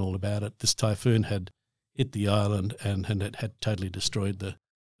forgotten all about it. This typhoon had hit the island and it had totally destroyed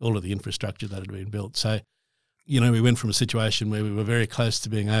all of the infrastructure that had been built. So, we went from a situation where we were very close to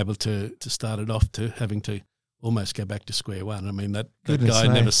being able to start it off to having to almost go back to square one. I mean, that guy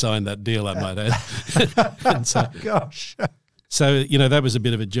never signed that deal, I might add. And so, gosh. So, that was a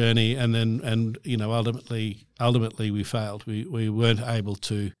bit of a journey, and ultimately we failed. We weren't able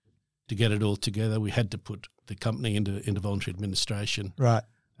to get it all together. We had to put the company into voluntary administration. Right.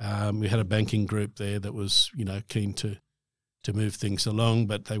 We had a banking group there that was, keen to move things along,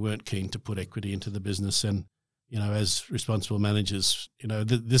 but they weren't keen to put equity into the business. And, as responsible managers,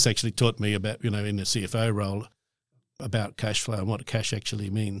 this actually taught me about, in the CFO role, about cash flow and what cash actually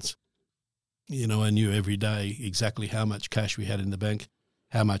means. I knew every day exactly how much cash we had in the bank,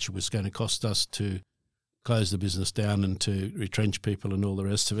 how much it was going to cost us to close the business down and to retrench people and all the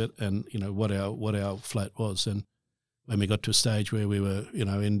rest of it, and, what our float was. And when we got to a stage where we were,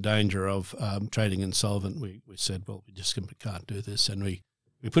 in danger of trading insolvent, we said, well, we just can't do this. And we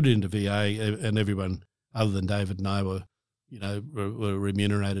put it into VA, and everyone other than David and I were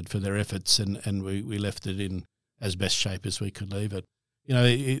remunerated for their efforts, and we left it in as best shape as we could leave it.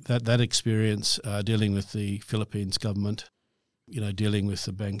 That experience dealing with the Philippines government, dealing with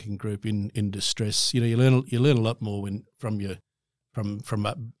the banking group in distress, you learn a lot more from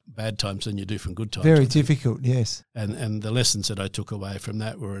bad times than you do from good times. Very difficult, yes. And the lessons that I took away from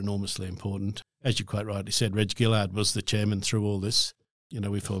that were enormously important. As you quite rightly said, Reg Gillard was the chairman through all this.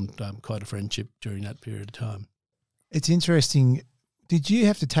 We formed quite a friendship during that period of time. It's interesting. Did you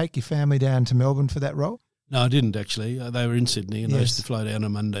have to take your family down to Melbourne for that role? No, I didn't actually. They were in Sydney, and I used to fly down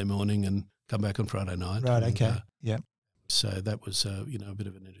on Monday morning and come back on Friday night. Right, okay, yeah. So that was, a bit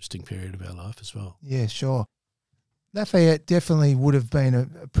of an interesting period of our life as well. Yeah, sure. Lafayette definitely would have been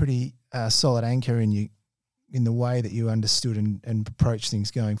a pretty solid anchor in the way that you understood and approached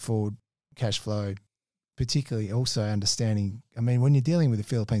things going forward, cash flow, particularly also understanding. I mean, when you're dealing with the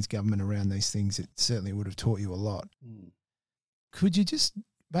Philippines government around these things, it certainly would have taught you a lot. Could you just,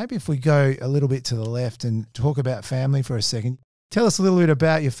 maybe if we go a little bit to the left and talk about family for a second, tell us a little bit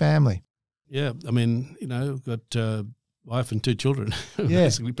about your family. Yeah, I mean, I've got a wife and two children. Yeah.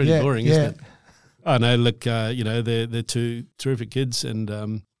 Basically pretty boring, isn't it? Oh, no, look, they're two terrific kids,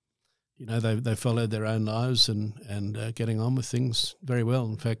 and, they followed their own lives and getting on with things very well.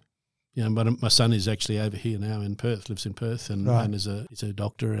 In fact, my son is actually over here now in Perth, lives in Perth, and is a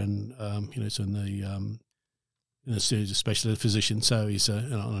doctor, and, he's he's a specialist physician, so he's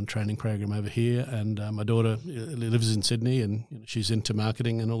on a training program over here. And my daughter lives in Sydney, and she's into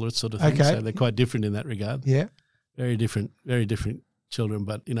marketing and all that sort of thing. Okay. So they're quite different in that regard. Yeah. Very different children,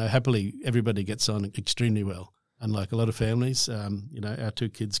 but happily everybody gets on extremely well. Unlike a lot of families, our two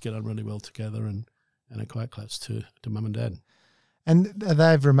kids get on really well together and are quite close to mum and dad. And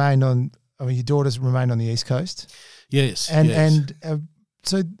they've remained on. I mean, your daughters remained on the East Coast. Yes,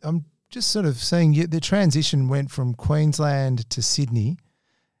 so I'm just sort of seeing the transition went from Queensland to Sydney.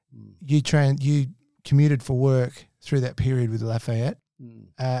 You commuted for work through that period with Lafayette,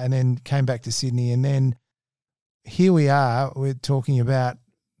 and then came back to Sydney, and then here we are. We're talking about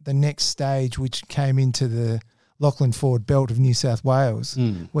the next stage, which came into the Lachlan Ford belt of New South Wales,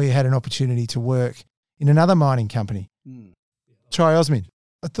 where you had an opportunity to work in another mining company, Triosmin.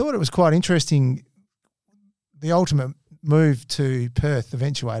 I thought it was quite interesting, the ultimate move to Perth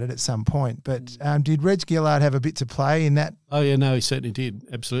eventuated at some point, but did Reg Gillard have a bit to play in that? Oh, yeah, no, he certainly did.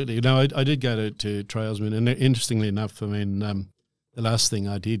 Absolutely. No, I did go to Troy Osmond, and interestingly enough, I mean, the last thing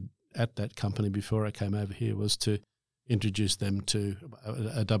I did at that company before I came over here was to introduce them to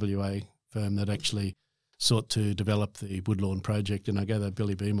a WA firm that actually sought to develop the Woodlawn project, and I gather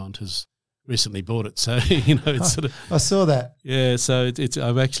Billy Beaumont has recently bought it. So, it's sort of... I saw that. Yeah, so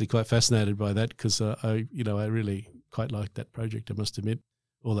I'm actually quite fascinated by that because I really quite liked that project, I must admit,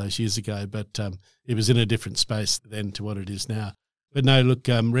 all those years ago. But it was in a different space then to what it is now. But no, look,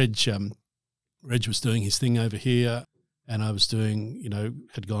 Reg was doing his thing over here, and I was doing,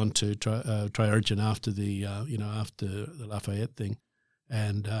 had gone to Tri-Origin after the Lafayette thing,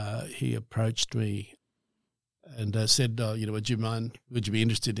 and he approached me and said, would you be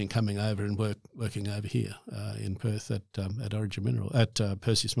interested in coming over and working over here in Perth at Origin Mineral, at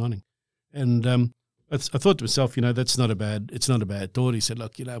Perseus Mining? And I thought to myself, it's not a bad thought. He said,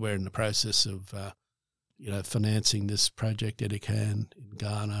 look, we're in the process of, financing this project, Edikan in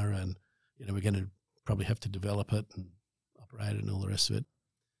Ghana, and, we're going to probably have to develop it and operate it and all the rest of it.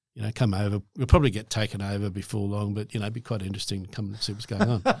 Come over. We'll probably get taken over before long, but, it'd be quite interesting to come and see what's going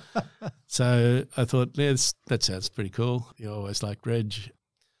on. So I thought, that sounds pretty cool. You always liked Reg,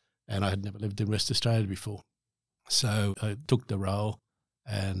 and I had never lived in West Australia before. So I took the role,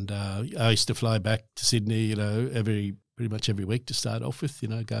 and I used to fly back to Sydney, pretty much every week to start off with,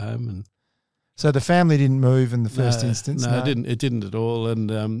 go home. And so the family didn't move in the first instance? No, it didn't at all. And,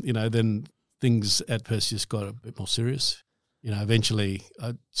 then things at Perseus got a bit more serious. Eventually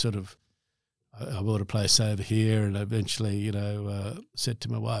I bought a place over here, and eventually, said to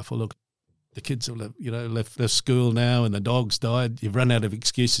my wife, well, look, the kids have left school now and the dog's died. You've run out of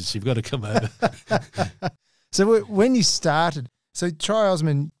excuses. You've got to come over. So when you started, Troy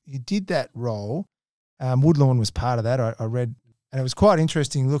Osmond, you did that role. Woodlawn was part of that, I read, and it was quite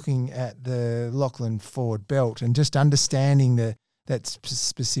interesting looking at the Lachlan Ford belt and just understanding that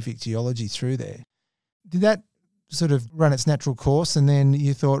specific geology through there. Did that sort of run its natural course, and then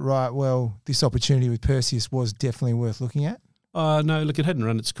you thought, right, well, this opportunity with Perseus was definitely worth looking at? No, look, it hadn't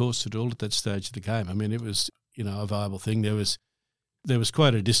run its course at all at that stage of the game. I mean, it was, a viable thing. There was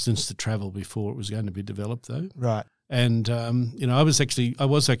quite a distance to travel before it was going to be developed, though. Right. And, I was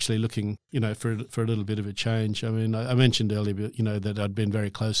actually looking, for a little bit of a change. I mean, I mentioned earlier, that I'd been very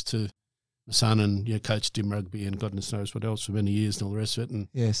close to my son and, coached him rugby and goodness knows what else for many years and all the rest of it. And,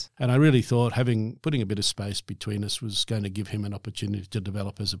 yes. And I really thought putting a bit of space between us was going to give him an opportunity to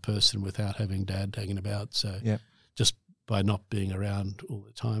develop as a person without having Dad hanging about. So just by not being around all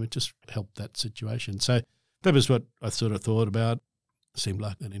the time, it just helped that situation. So that was what I sort of thought about. Seemed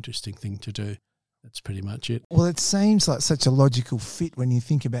like an interesting thing to do. That's pretty much it. Well, it seems like such a logical fit when you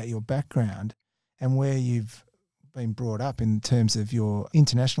think about your background and where you've been brought up in terms of your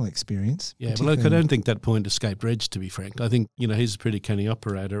international experience. Yeah, well, look, I don't think that point escaped Reg, to be frank. I think, he's a pretty canny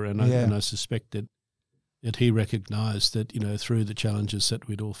operator, and I suspect that he recognised that, through the challenges that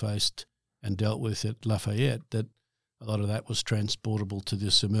we'd all faced and dealt with at Lafayette, that a lot of that was transportable to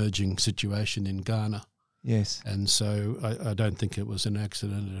this emerging situation in Ghana. Yes. And so I don't think it was an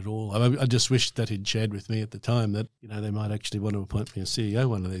accident at all. I just wished that he'd shared with me at the time that, they might actually want to appoint me as CEO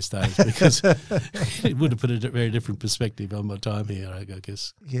one of these days, because it would have put a very different perspective on my time here, I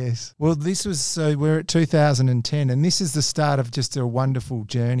guess. Yes. Well, we're at 2010, and this is the start of just a wonderful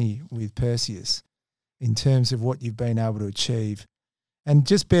journey with Perseus in terms of what you've been able to achieve. And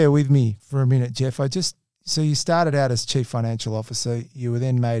just bear with me for a minute, Jeff. So you started out as Chief Financial Officer. You were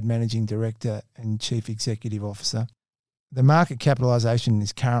then made Managing Director and Chief Executive Officer. The market capitalisation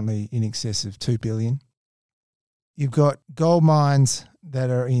is currently in excess of $2 billion. You've got gold mines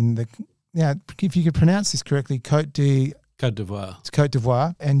that are in if you could pronounce this correctly, Côte d'Ivoire. It's Côte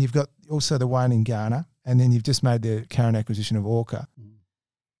d'Ivoire. And you've got also the one in Ghana. And then you've just made the current acquisition of Orca.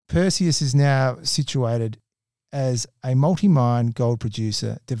 Perseus is now situated as a multi-mine gold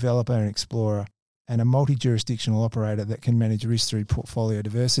producer, developer and explorer, and a multi-jurisdictional operator that can manage risk through portfolio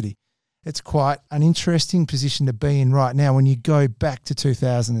diversity. It's quite an interesting position to be in right now when you go back to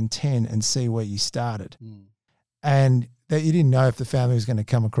 2010 and see where you started. And that you didn't know if the family was going to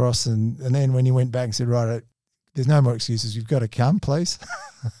come across, and then when you went back and said, right, there's no more excuses, you've got to come, please.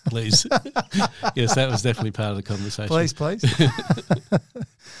 Please. Yes, that was definitely part of the conversation. Please.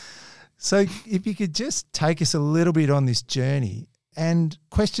 So if you could just take us a little bit on this journey. And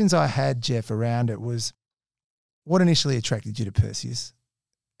questions I had, Jeff, around it was, what initially attracted you to Perseus?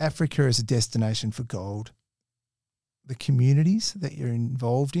 Africa as a destination for gold, the communities that you're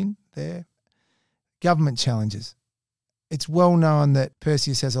involved in there, government challenges. It's well known that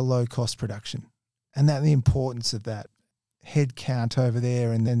Perseus has a low-cost production, and that the importance of that. head count over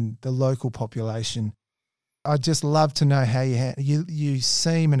there and then the local population. I'd just love to know how you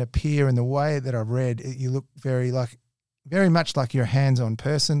seem and appear, in the way that I've read, you look very much like you're a hands-on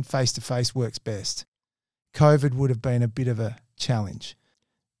person. Face-to-face works best. COVID would have been a bit of a challenge.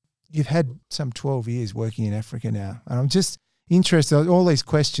 You've had some 12 years working in Africa now, and I'm just interested in all these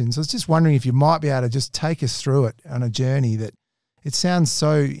questions. I was just wondering if you might be able to just take us through it on a journey that it sounds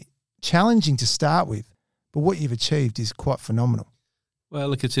so challenging to start with, but what you've achieved is quite phenomenal. Well,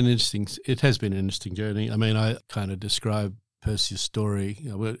 look, it has been an interesting journey. I mean, I kind of describe Perseus' story,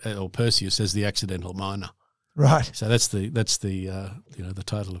 or Perseus as the accidental miner. Right. So that's the the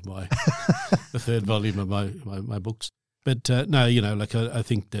title of my the third volume of my books. But no, I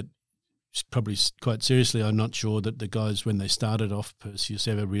think that probably quite seriously, I'm not sure that the guys, when they started off Perseus,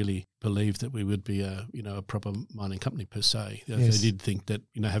 ever really believed that we would be a proper mining company per se. Yes. They did think that,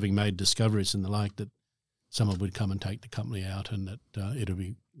 having made discoveries and the like, that someone would come and take the company out, and that it'll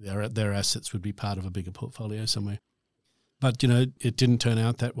be their assets would be part of a bigger portfolio somewhere. But it didn't turn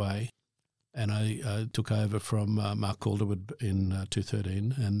out that way, and I took over from Mark Calderwood in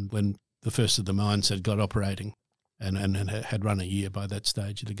 2013, and when the first of the mines had got operating, and had run a year by that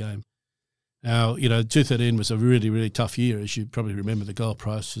stage of the game. Now, 2013 was a really, really tough year. As you probably remember, the gold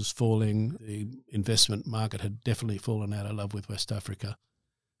price was falling. The investment market had definitely fallen out of love with West Africa.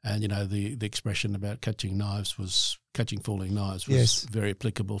 And, the expression about catching falling knives was yes. very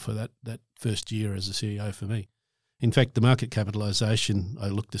applicable for that first year as a CEO for me. In fact, the market capitalisation, I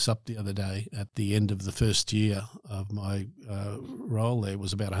looked this up the other day, at the end of the first year of my role there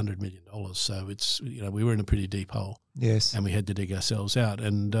was about $100 million. So it's, we were in a pretty deep hole. Yes. And we had to dig ourselves out.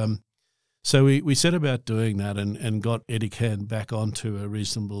 And so we set about doing that and got Edikan back onto a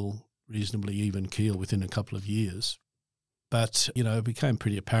reasonably even keel within a couple of years. But, it became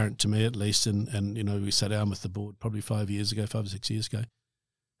pretty apparent to me at least, and we sat down with the board probably 5 or 6 years ago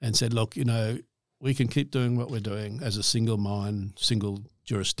and said, look, we can keep doing what we're doing as a single mine, single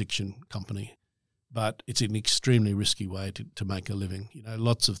jurisdiction company, but it's an extremely risky way to make a living.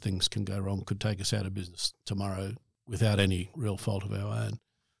 Lots of things can go wrong, could take us out of business tomorrow without any real fault of our own.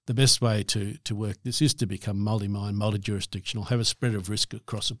 The best way to work this is to become multi-mine, multi-jurisdictional, have a spread of risk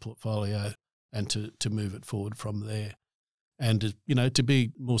across a portfolio, and to move it forward from there. And, to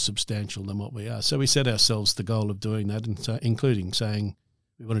be more substantial than what we are. So we set ourselves the goal of doing that, and so, including saying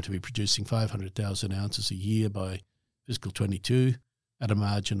we wanted to be producing 500,000 ounces a year by fiscal 22 at a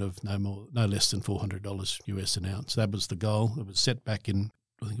margin of no less than $400 US an ounce. That was the goal. It was set back in,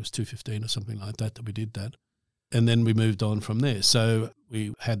 I think it was 2015 or something like that we did that. And then we moved on from there. So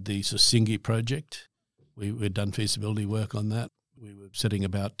we had the Sissingué project. We'd done feasibility work on that. We were setting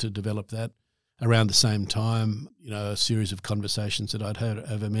about to develop that. Around the same time, a series of conversations that I'd had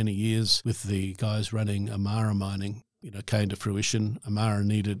over many years with the guys running Amara Mining, came to fruition. Amara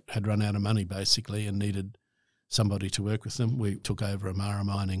had run out of money basically and needed somebody to work with them. We took over Amara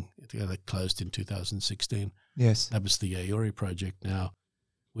Mining. That closed in 2016. Yes. That was the Yaouré project. Now,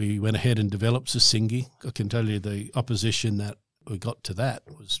 we went ahead and developed Sissingué. I can tell you the opposition that we got to that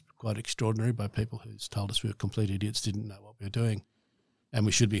was quite extraordinary by people who told us we were complete idiots, didn't know what we were doing, and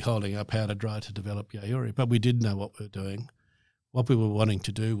we should be holding our powder dry to develop Yaouré. But we did know what we were doing. What we were wanting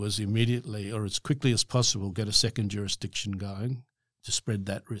to do was immediately, or as quickly as possible, get a second jurisdiction going to spread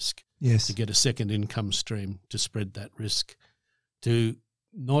that risk. Yes. To get a second income stream to spread that risk, to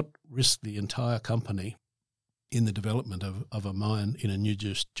not risk the entire company in the development of a mine in a new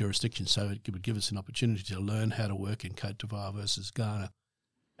jurisdiction. So it would give us an opportunity to learn how to work in Côte d'Ivoire versus Ghana.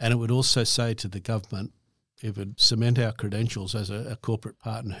 And it would also say to the government, it would cement our credentials as a corporate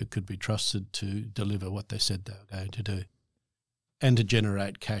partner who could be trusted to deliver what they said they were going to do, and to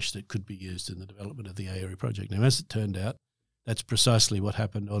generate cash that could be used in the development of the Yaouré project. Now, as it turned out, that's precisely what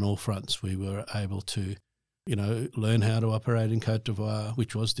happened on all fronts. We were able to, learn how to operate in Côte d'Ivoire,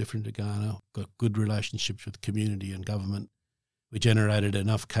 which was different to Ghana, got good relationships with community and government. We generated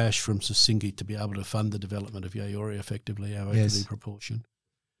enough cash from Sissingué to be able to fund the development of Yaouré effectively, our equity proportion.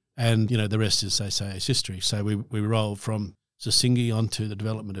 And, the rest, as they say, is history. So we rolled from Sissingué onto the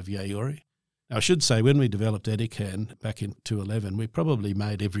development of Yaouré. Now, I should say, when we developed Edikan back in 2011, we probably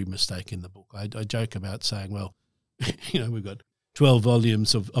made every mistake in the book. I joke about saying, well, we've got 12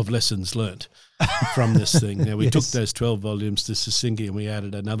 volumes of lessons learnt from this thing. Now, we took those 12 volumes to Sissingué and we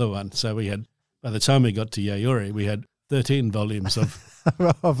added another one. So we had, by the time we got to Yaouré, we had 13 volumes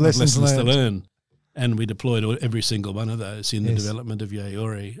of lessons to learn. And we deployed every single one of those in the development of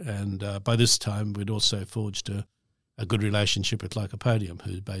Yaouré. And by this time, we'd also forged a good relationship with Lycopodium,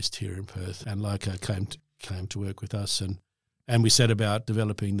 who's based here in Perth. And Lyco came to work with us. And we set about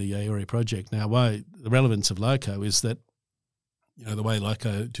developing the Yaouré project. Now, the relevance of Lyco is that the way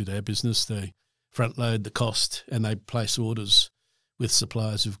Lyco do their business, they front load the cost and they place orders with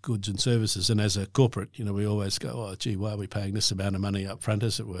suppliers of goods and services. And as a corporate, we always go, oh, gee, why are we paying this amount of money up front,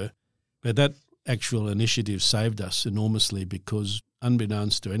 as it were? But that actual initiative saved us enormously because,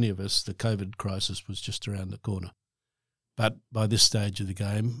 unbeknownst to any of us, the COVID crisis was just around the corner. But by this stage of the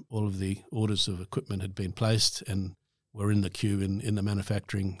game, all of the orders of equipment had been placed and were in the queue in the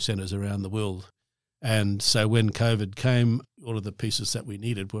manufacturing centres around the world. And so when COVID came, all of the pieces that we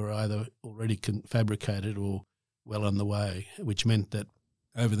needed were either already fabricated or well on the way, which meant that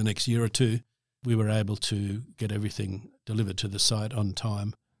over the next year or two, we were able to get everything delivered to the site on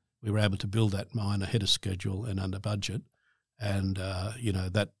time. We were able to build that mine ahead of schedule and under budget. And,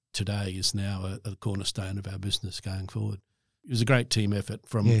 that today is now a cornerstone of our business going forward. It was a great team effort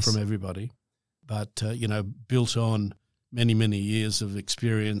from everybody, but, built on many, many years of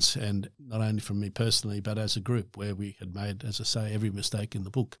experience, and not only from me personally, but as a group where we had made, as I say, every mistake in the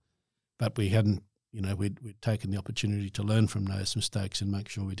book. But we hadn't, we'd taken the opportunity to learn from those mistakes and make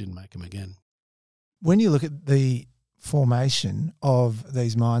sure we didn't make them again. When you look at the formation of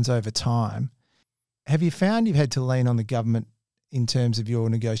these mines over time, have you found you've had to lean on the government in terms of your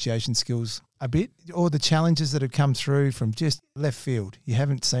negotiation skills a bit, or the challenges that have come through from just left field? You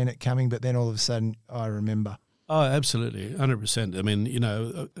haven't seen it coming, but then all of a sudden, I remember. Oh, absolutely, 100%. I mean,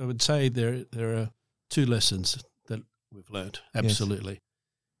 I would say there are two lessons that we've learnt, absolutely. Yes.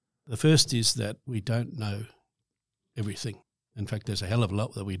 The first is that we don't know everything. In fact, there's a hell of a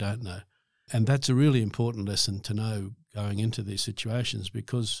lot that we don't know. And that's a really important lesson to know going into these situations,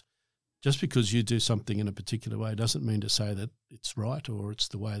 because just because you do something in a particular way doesn't mean to say that it's right or it's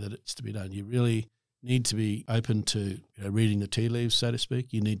the way that it's to be done. You really need to be open to reading the tea leaves, so to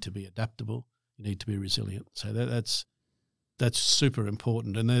speak. You need to be adaptable. You need to be resilient. So that's super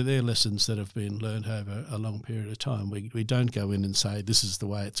important. And they're lessons that have been learned over a long period of time. We don't go in and say, this is the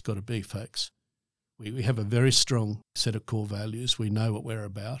way it's got to be, folks. We have a very strong set of core values. We know what we're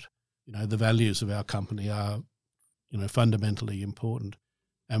about. The values of our company are, fundamentally important.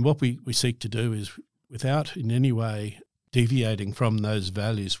 And what we seek to do is, without in any way deviating from those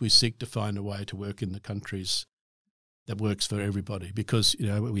values, we seek to find a way to work in the countries that works for everybody, because,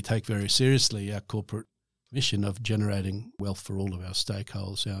 we take very seriously our corporate mission of generating wealth for all of our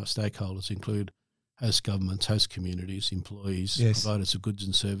stakeholders. Our stakeholders include host governments, host communities, employees, yes, providers of goods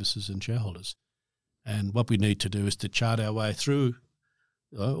and services, and shareholders. And what we need to do is to chart our way through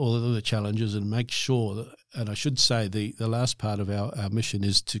all of the challenges and make sure that, and I should say the last part of our mission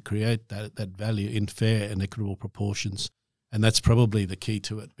is to create that value in fair and equitable proportions. And that's probably the key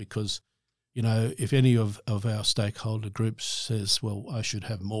to it, because, if any of our stakeholder groups says, well, I should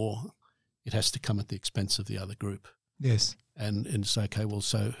have more, it has to come at the expense of the other group. Yes. And it's okay, well,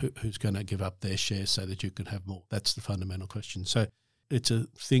 so who's going to give up their share so that you can have more? That's the fundamental question. So it's a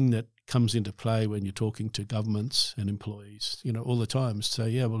thing that comes into play when you're talking to governments and employees, all the time. So,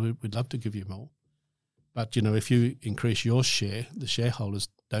 yeah, well, we'd love to give you more. But, if you increase your share, the shareholders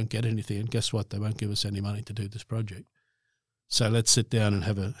don't get anything. And guess what? They won't give us any money to do this project. So let's sit down and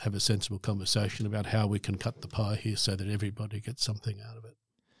have a sensible conversation about how we can cut the pie here so that everybody gets something out of it.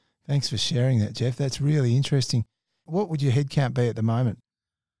 Thanks for sharing that, Jeff. That's really interesting. What would your headcount be at the moment?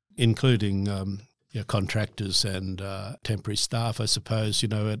 Including contractors and temporary staff, I suppose. At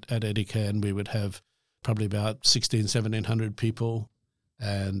Edikan we would have probably about 1,600-1,700 people,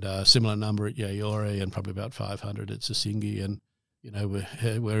 and a similar number at Yaouré, and probably about 500 at Sissingué. And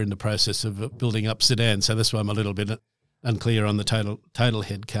we're in the process of building up Sudan, so that's why I'm a little bit unclear on the total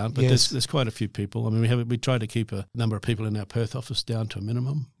head count. But yes, there's quite a few people. I mean, we try to keep a number of people in our Perth office down to a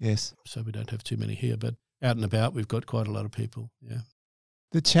minimum. Yes, so we don't have too many here. But out and about, we've got quite a lot of people. Yeah.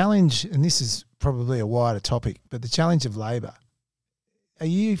 The challenge, and this is probably a wider topic, but the challenge of labour, are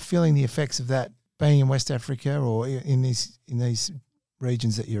you feeling the effects of that being in West Africa or in these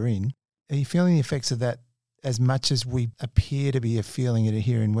regions that you're in? Are you feeling the effects of that as much as we appear to be feeling it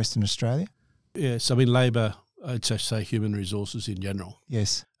here in Western Australia? Yes, I mean, labour, I'd say human resources in general.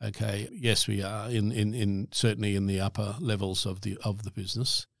 Yes. Okay. Yes, we are in certainly in the upper levels of the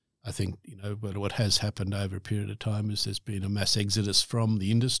business. I think, what has happened over a period of time is there's been a mass exodus from the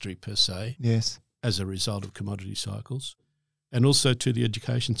industry per se. Yes. As a result of commodity cycles. And also to the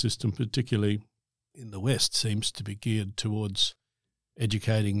education system, particularly in the West, seems to be geared towards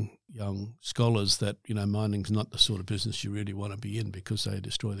educating young scholars that, mining's not the sort of business you really want to be in because they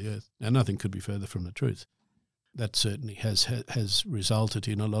destroy the earth. Now, nothing could be further from the truth. That certainly has resulted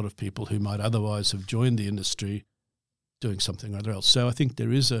in a lot of people who might otherwise have joined the industry doing something or other else. So I think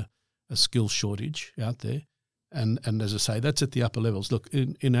there is a skill shortage out there. And as I say, that's at the upper levels. Look,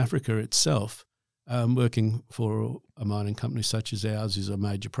 in Africa itself, working for a mining company such as ours is a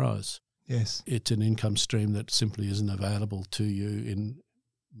major prize. Yes. It's an income stream that simply isn't available to you in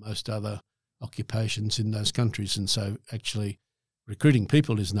most other occupations in those countries. And so actually recruiting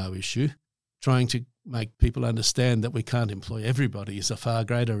people is no issue. Trying to make people understand that we can't employ everybody is a far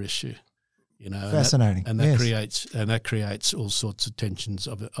greater issue. Fascinating. And that creates all sorts of tensions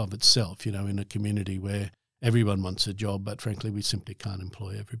of itself, in a community where everyone wants a job, but frankly we simply can't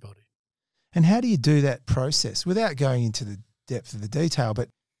employ everybody. And how do you do that process without going into the depth of the detail? But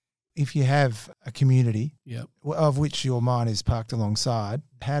if you have a community of which your mine is parked alongside,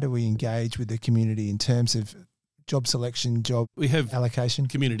 how do we engage with the community in terms of job selection, we have allocation?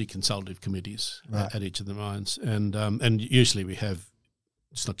 Community consultative committees at each of the mines. And usually we have,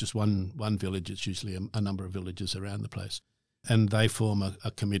 it's not just one village, it's usually a number of villages around the place. And they form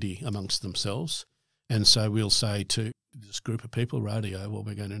a committee amongst themselves. And so we'll say to this group of people, radio, well,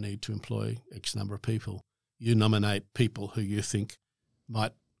 we're going to need to employ X number of people. You nominate people who you think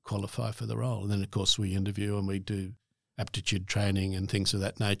might qualify for the role. And then, of course, we interview and we do aptitude training and things of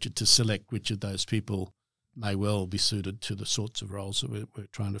that nature to select which of those people may well be suited to the sorts of roles that we're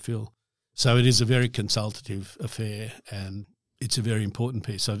trying to fill. So it is a very consultative affair and it's a very important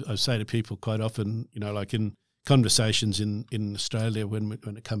piece. I say to people quite often, like in conversations in Australia when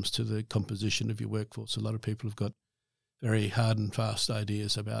it comes to the composition of your workforce, a lot of people have got very hard and fast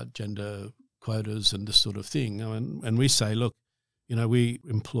ideas about gender quotas and this sort of thing. And we say, look, we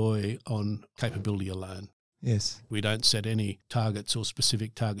employ on capability alone. Yes. We don't set any targets or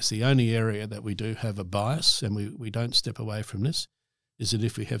specific targets. The only area that we do have a bias, and we don't step away from this, is that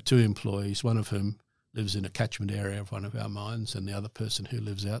if we have two employees, one of whom lives in a catchment area of one of our mines and the other person who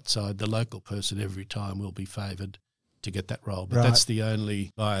lives outside, the local person every time will be favoured to get that role. But that's the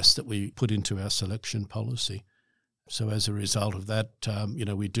only bias that we put into our selection policy. So as a result of that,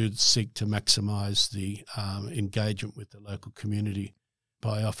 we do seek to maximise the engagement with the local community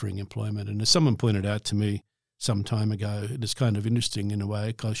by offering employment. And as someone pointed out to me some time ago, it is kind of interesting in a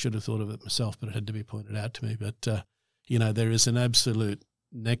way. I should have thought of it myself, but it had to be pointed out to me. But, there is an absolute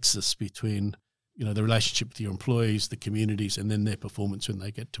nexus between, the relationship with your employees, the communities, and then their performance when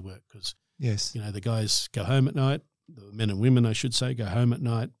they get to work. Because, the guys go home at night, the men and women, I should say, go home at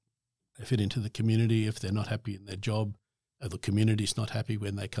night. They fit into the community. If they're not happy in their job, or the community's not happy,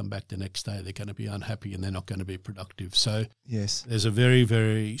 when they come back the next day, they're going to be unhappy and they're not going to be productive. So there's a very,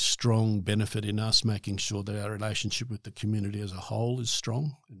 very strong benefit in us making sure that our relationship with the community as a whole is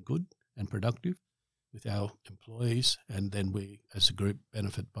strong and good and productive with our employees, and then we as a group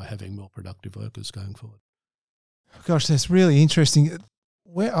benefit by having more productive workers going forward. Gosh, that's really interesting.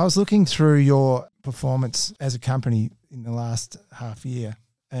 I was looking through your performance as a company in the last half year,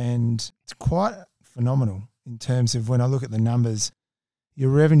 and it's quite phenomenal in terms of when I look at the numbers. Your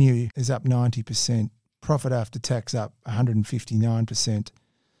revenue is up 90%, profit after tax up 159%,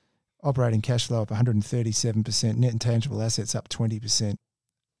 operating cash flow up 137%, net intangible assets up 20%.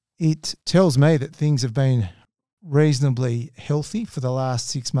 It tells me that things have been reasonably healthy for the last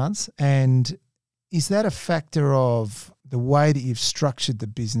 6 months. And is that a factor of the way that you've structured the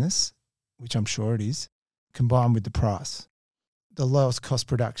business, which I'm sure it is, combined with the price, the lowest cost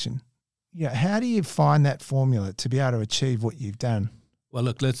production? How do you find that formula to be able to achieve what you've done? Well,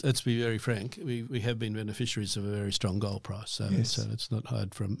 look, let's be very frank. We have been beneficiaries of a very strong gold price, so let's not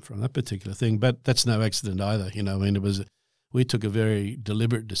hide from that particular thing. But that's no accident either. We took a very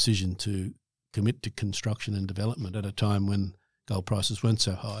deliberate decision to commit to construction and development at a time when gold prices weren't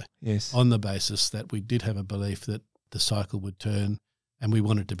so high. Yes, on the basis that we did have a belief that the cycle would turn, and we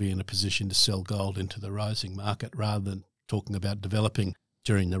wanted to be in a position to sell gold into the rising market rather than talking about developing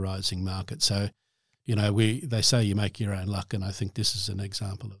during the rising market. So, they say you make your own luck, and I think this is an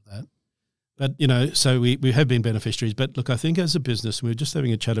example of that. But, so we have been beneficiaries. But look, I think as a business, we were just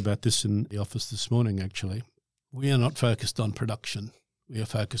having a chat about this in the office this morning, actually. We are not focused on production. We are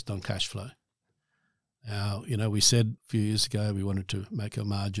focused on cash flow. Now, we said a few years ago we wanted to make a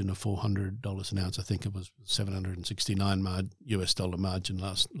margin of $400 an ounce. I think it was $769 US dollar margin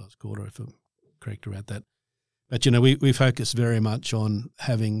last quarter, if I'm correct about that. But, we focus very much on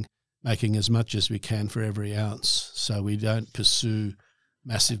making as much as we can for every ounce, so we don't pursue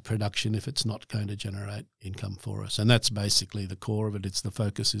massive production if it's not going to generate income for us. And that's basically the core of it. The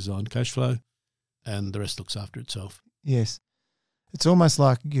focus is on cash flow, and the rest looks after itself. Yes. It's almost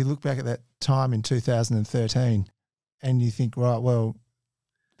like you look back at that time in 2013 and you think, right, well,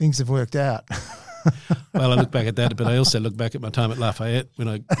 things have worked out. Well, I look back at that, but I also look back at my time at Lafayette when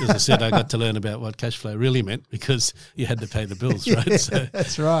as I said, I got to learn about what cash flow really meant because you had to pay the bills, right? Yeah, so,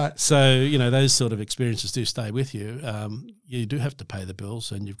 that's right. So, those sort of experiences do stay with you. You do have to pay the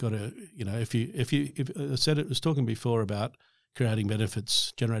bills, and you've got to, if I said it was talking before about creating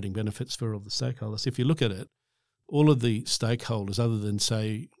benefits, generating benefits for all the stakeholders. If you look at it, all of the stakeholders, other than,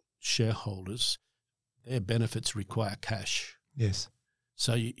 say, shareholders, their benefits require cash. Yes.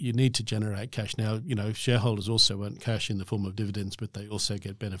 So you need to generate cash. Now, shareholders also want cash in the form of dividends, but they also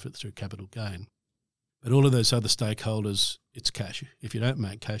get benefit through capital gain. But all of those other stakeholders, it's cash. If you don't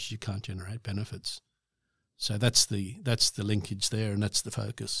make cash, you can't generate benefits. So that's the linkage there, and that's the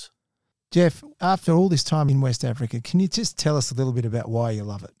focus. Jeff, after all this time in West Africa, can you just tell us a little bit about why you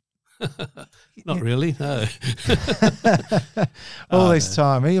love it? Not really, no. All this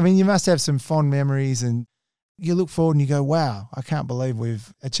time. I mean, you must have some fond memories, and you look forward and you go, wow, I can't believe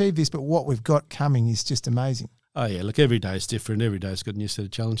we've achieved this, but what we've got coming is just amazing. Oh, yeah, look, every day is different. Every day's got a new set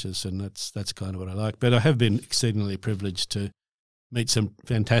of challenges, and that's kind of what I like. But I have been exceedingly privileged to meet some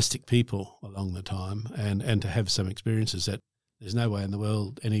fantastic people along the time and to have some experiences that there's no way in the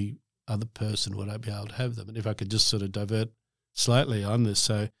world any other person would I be able to have them. And if I could just sort of divert slightly on this.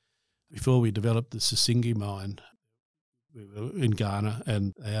 So before we developed the Sissingi mine, we were in Ghana,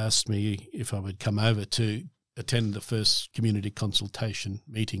 and they asked me if I would come over to attend the first community consultation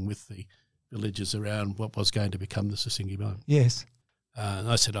meeting with the villagers around what was going to become the Sissingi mine. Yes. And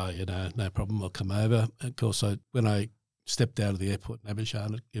I said, no problem, I'll come over. Of course, when I stepped out of the airport in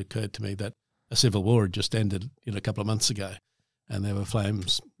Abidjan, it occurred to me that a civil war had just ended a couple of months ago. And there were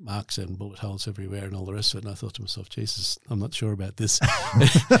flames, marks and bullet holes everywhere and all the rest of it. And I thought to myself, Jesus, I'm not sure about this.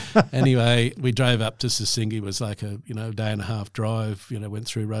 Anyway, we drove up to Sissingi. It was like a day and a half drive, went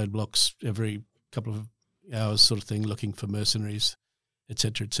through roadblocks every couple of hours sort of thing, looking for mercenaries, et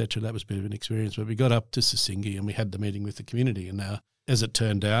cetera, et cetera. That was a bit of an experience. But we got up to Sissingi and we had the meeting with the community. And now, as it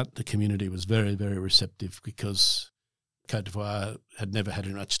turned out, the community was very, very receptive because Côte d'Ivoire had never had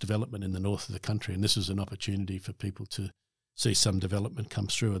much development in the north of the country. And this was an opportunity for people to see some development come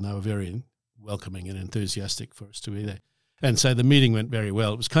through, and they were very welcoming and enthusiastic for us to be there. And so the meeting went very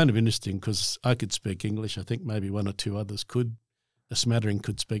well. It was kind of interesting because I could speak English. I think maybe one or two others could. A smattering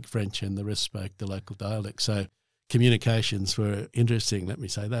could speak French, and the rest spoke the local dialect. So communications were interesting, let me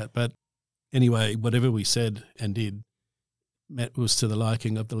say that. But anyway, whatever we said and did was to the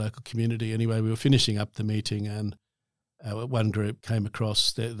liking of the local community. Anyway, we were finishing up the meeting, and one group came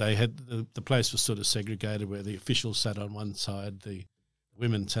across. They had the place was sort of segregated, where the officials sat on one side, the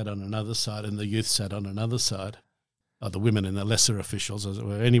women sat on another side, and the youth sat on another side. The women and the lesser officials, as it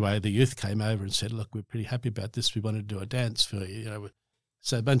were. Anyway, the youth came over and said, "Look, we're pretty happy about this. We wanted to do a dance for you."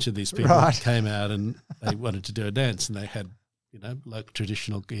 So a bunch of these people came out and they wanted to do a dance, and they had local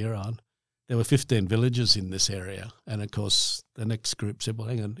traditional gear on. There were 15 villages in this area, and of course the next group said, "Well,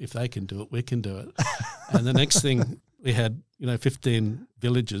 hang on, if they can do it, we can do it." And the next thing, we had 15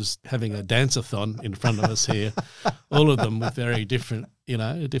 villages having a dance-a-thon in front of us here, all of them with very different,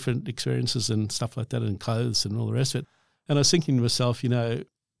 different experiences and stuff like that, and clothes and all the rest of it. And I was thinking to myself,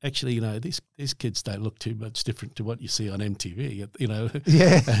 actually, these kids don't look too much different to what you see on MTV,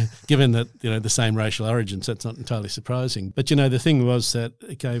 Yeah. Given that, the same racial origins, that's not entirely surprising. But, the thing was that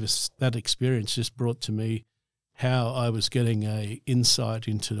it gave us, that experience just brought to me how I was getting a insight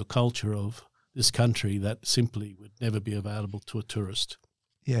into the culture of this country that simply would never be available to a tourist.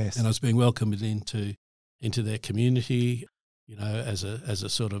 Yes. And I was being welcomed into their community, as a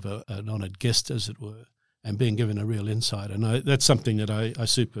sort of an honoured guest, as it were, and being given a real insight. And that's something that I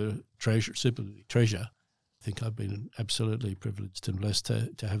superly treasure. I think I've been absolutely privileged and blessed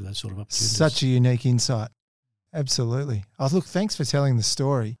to have that sort of opportunity. Such a unique insight. Absolutely. Oh, look, thanks for telling the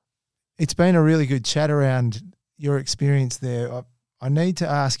story. It's been a really good chat around your experience there. I need to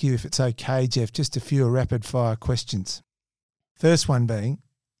ask you, if it's okay, Jeff, just a few rapid-fire questions. First one being,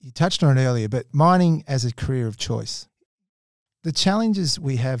 you touched on it earlier, but mining as a career of choice. The challenges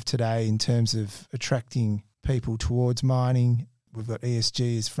we have today in terms of attracting people towards mining, we've got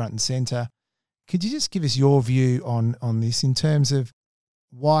ESG as front and centre. Could you just give us your view on this in terms of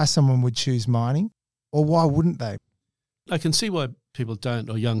why someone would choose mining, or why wouldn't they? I can see why people don't,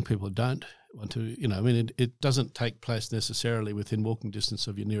 or young people don't want to, it doesn't take place necessarily within walking distance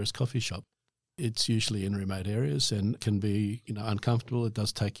of your nearest coffee shop. It's usually in remote areas and can be, uncomfortable. It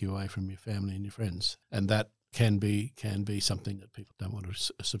does take you away from your family and your friends. And that can be something that people don't want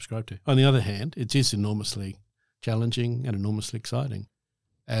to subscribe to. On the other hand, it is enormously challenging and enormously exciting.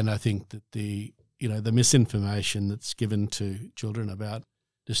 And I think that the misinformation that's given to children about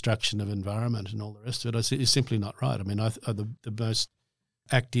destruction of environment and all the rest of it is simply not right. I mean, the most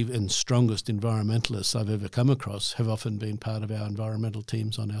active and strongest environmentalists I've ever come across have often been part of our environmental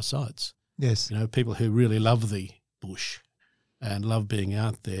teams on our sites. Yes. You know, people who really love the bush and love being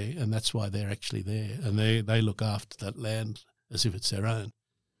out there, and that's why they're actually there. And they look after that land as if it's their own.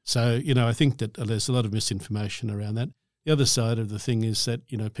 So, you know, I think that there's a lot of misinformation around that. The other side of the thing is that,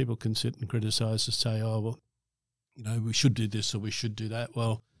 you know, people can sit and criticise and say, oh, well, you know, we should do this or we should do that.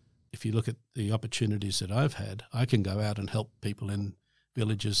 Well, if you look at the opportunities that I've had, I can go out and help people in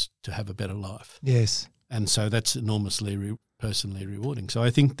villages to have a better life. Yes. And so that's enormously personally rewarding. So I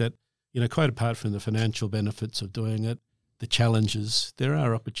think that, you know, quite apart from the financial benefits of doing it, the challenges, there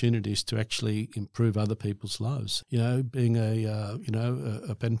are opportunities to actually improve other people's lives. You know, being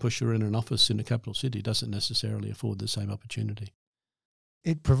a pen pusher in an office in a capital city doesn't necessarily afford the same opportunity.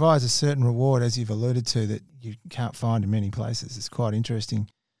 It provides a certain reward, as you've alluded to, that you can't find in many places. It's quite interesting.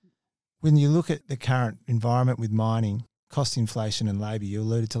 When you look at the current environment with mining, cost inflation and labour, you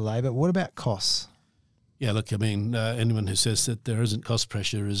alluded to labour. What about costs? Yeah, look, I mean, anyone who says that there isn't cost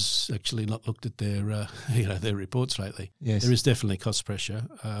pressure has actually not looked at their, their reports lately. Yes. There is definitely cost pressure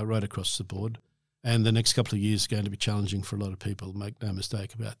right across the board, and the next couple of years are going to be challenging for a lot of people. Make no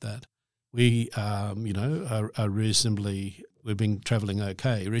mistake about that. We, are reasonably. We've been travelling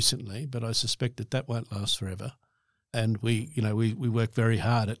okay recently, but I suspect that won't last forever. And we work very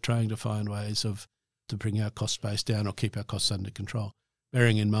hard at trying to find ways to bring our cost base down or keep our costs under control.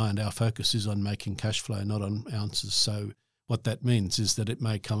 Bearing in mind our focus is on making cash flow, not on ounces. So what that means is that it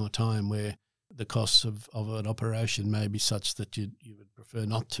may come a time where the costs of an operation may be such that you would prefer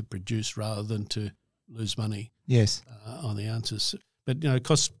not to produce rather than to lose money. Yes. On the ounces. But, you know,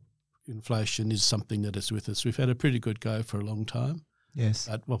 cost inflation is something that is with us. We've had a pretty good go for a long time. Yes.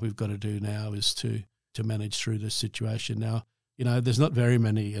 But what we've got to do now is to manage through this situation. Now, you know, there's not very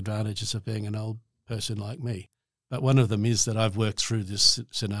many advantages of being an old person like me. But one of them is that I've worked through this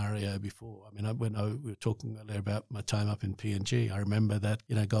scenario before. I mean, when we were talking earlier about my time up in PNG, I remember that,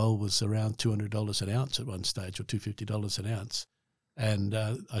 you know, gold was around $200 an ounce at one stage, or $250 an ounce. And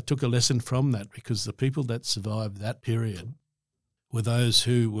I took a lesson from that, because the people that survived that period were those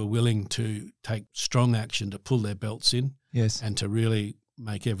who were willing to take strong action to pull their belts in. Yes. And to really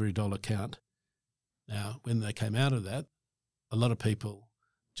make every dollar count. Now, when they came out of that, a lot of people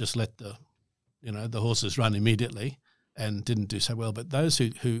just let the horses run immediately and didn't do so well. But those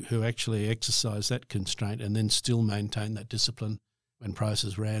who actually exercise that constraint and then still maintain that discipline when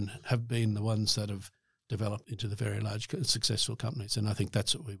prices ran have been the ones that have developed into the very large successful companies. And I think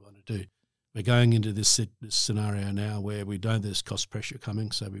that's what we want to do. We're going into this scenario now where we know there's cost pressure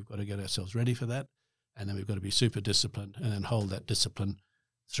coming, so we've got to get ourselves ready for that. And then we've got to be super disciplined and then hold that discipline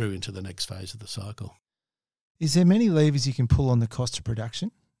through into the next phase of the cycle. Is there many levers you can pull on the cost of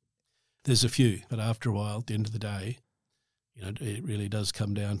production? There's a few, but after a while, at the end of the day, you know, it really does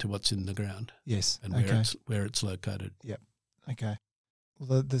come down to what's in the ground. Yes. And where it's located. Yep. Okay.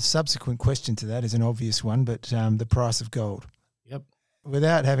 Well, the subsequent question to that is an obvious one, but the price of gold. Yep.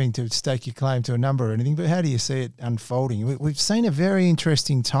 Without having to stake your claim to a number or anything, but how do you see it unfolding? We've seen a very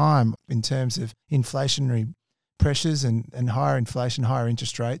interesting time in terms of inflationary pressures and higher inflation, higher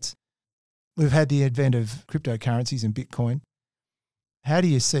interest rates. We've had the advent of cryptocurrencies and Bitcoin. How do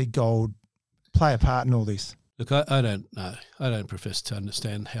you see gold play a part in all this? Look, I don't know. I don't profess to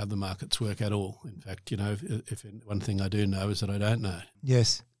understand how the markets work at all. In fact, you know, if one thing I do know is that I don't know.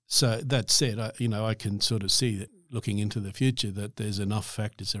 Yes. So that said, I can sort of see that looking into the future that there's enough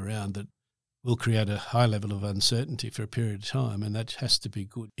factors around that will create a high level of uncertainty for a period of time, and that has to be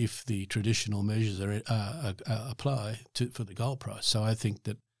good if the traditional measures apply for the gold price. So I think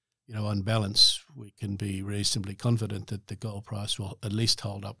that, you know, on balance, we can be reasonably confident that the gold price will at least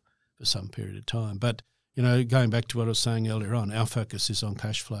hold up for some period of time. But, you know, going back to what I was saying earlier on, our focus is on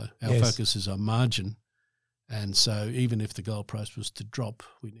cash flow. Our focus is on margin. And so even if the gold price was to drop,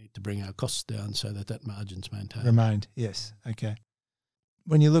 we need to bring our costs down so that margin's maintained. Remained, yes. Okay.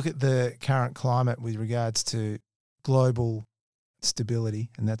 When you look at the current climate with regards to global stability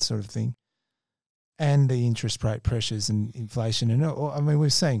and that sort of thing, and the interest rate pressures and inflation, and I mean, we're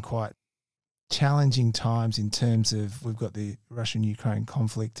seeing quite challenging times in terms of we've got the Russian-Ukraine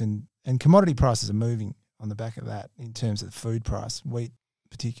conflict and commodity prices are moving on the back of that in terms of the food price, wheat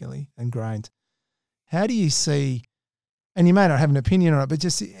particularly, and grains. How do you see, and you may not have an opinion on it, but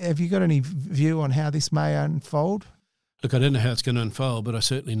just have you got any view on how this may unfold? Look, I don't know how it's going to unfold, but I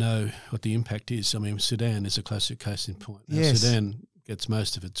certainly know what the impact is. I mean, Sudan is a classic case in point. Now, yes. Sudan gets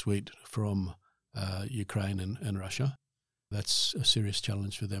most of its wheat from Ukraine and Russia. That's a serious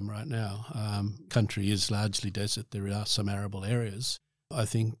challenge for them right now. Country is largely desert. There are some arable areas. I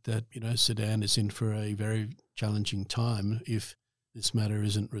think that, you know, Sudan is in for a very challenging time if this matter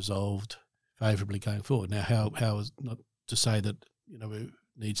isn't resolved favourably going forward. Now, how is not to say that, it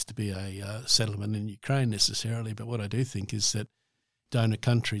needs to be a settlement in Ukraine necessarily, but what I do think is that donor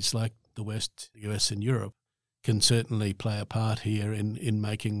countries like the West, the US and Europe can certainly play a part here in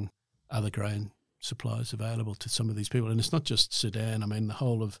making other grain supplies available to some of these people. And it's not just Sudan. I mean, the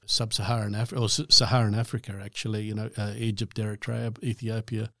whole of sub-Saharan Africa, or Saharan Africa actually, Egypt, Eritrea,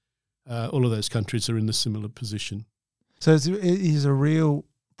 Ethiopia, all of those countries are in a similar position. So it is a real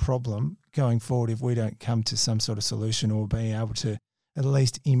problem going forward if we don't come to some sort of solution or being able to at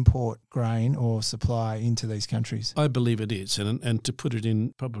least import grain or supply into these countries. I believe it is. And to put it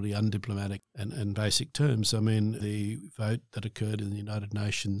in probably undiplomatic and basic terms, I mean, the vote that occurred in the United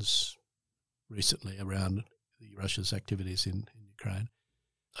Nations recently around Russia's activities in Ukraine,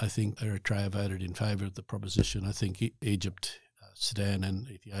 I think Eritrea voted in favour of the proposition. I think Egypt, Sudan and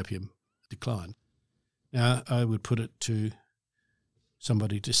Ethiopia declined. Now, I would put it to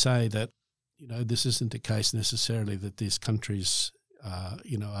somebody to say that, this isn't the case necessarily that these countries,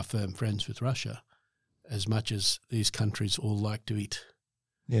 are firm friends with Russia, as much as these countries all like to eat.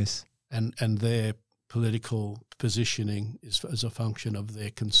 Yes. And their political positioning is as a function of their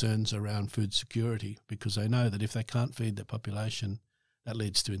concerns around food security, because they know that if they can't feed their population, that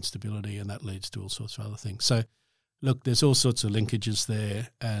leads to instability and that leads to all sorts of other things. So, look, there's all sorts of linkages there,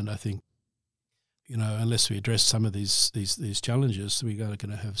 and I think, unless we address some of these challenges, we're going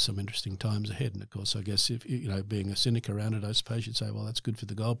to have some interesting times ahead. And of course, I guess if being a cynic around it, I suppose you'd say, well, that's good for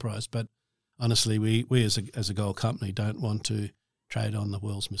the gold price. But honestly, we as a gold company don't want to trade on the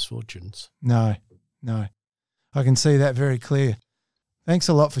world's misfortunes. No, I can see that very clear. Thanks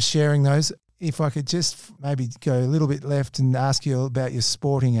a lot for sharing those. If I could just maybe go a little bit left and ask you about your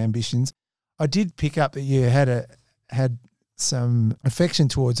sporting ambitions. I did pick up that you had some affection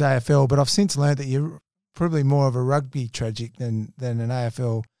towards AFL, but I've since learned that you're probably more of a rugby tragic than an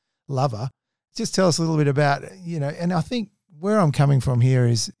AFL lover. Just tell us a little bit about, and I think where I'm coming from here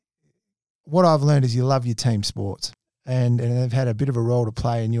is what I've learned is you love your team sports and they've had a bit of a role to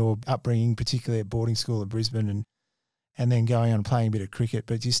play in your upbringing, particularly at boarding school at Brisbane and then going on and playing a bit of cricket,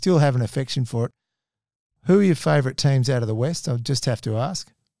 but you still have an affection for it. Who are your favourite teams out of the West? I'll just have to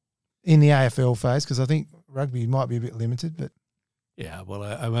ask. In the AFL phase, because I think rugby might be a bit limited, but... Yeah, well,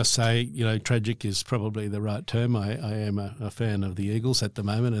 I must say, tragic is probably the right term. I am a fan of the Eagles at the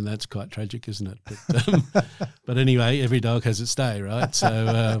moment, and that's quite tragic, isn't it? But anyway, every dog has its day, right?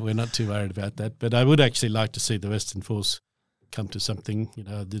 So we're not too worried about that. But I would actually like to see the Western Force come to something.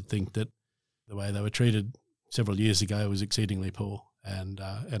 I did think that the way they were treated several years ago was exceedingly poor, and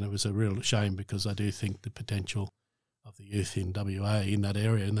it was a real shame, because I do think the potential of the youth in WA in that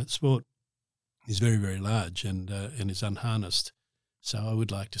area, in that sport, is very, very large and is unharnessed. So I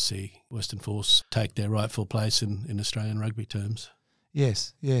would like to see Western Force take their rightful place in Australian rugby terms.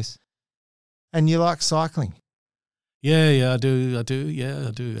 Yes. And you like cycling? Yeah, I do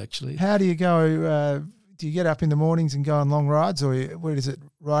actually. At do you go? Do you get up in the mornings and go on long rides, or what is it,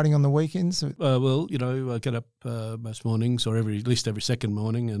 riding on the weekends? Well, I get up most mornings, or at least every second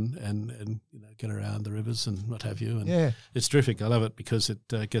morning, and get around the rivers and what have you. And it's terrific. I love it because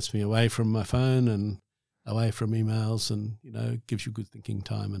it gets me away from my phone and away from emails, and gives you good thinking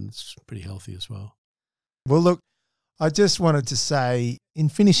time, and it's pretty healthy as well. Well, look, I just wanted to say, in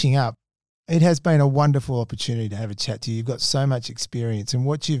finishing up, it has been a wonderful opportunity to have a chat to you. You've got so much experience, and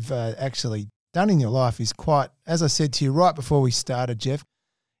what you've actually done in your life is quite, as I said to you right before we started, Jeff,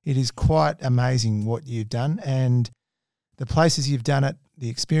 it is quite amazing what you've done and the places you've done it, the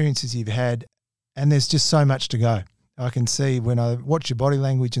experiences you've had, and there's just so much to go. I can see when I watch your body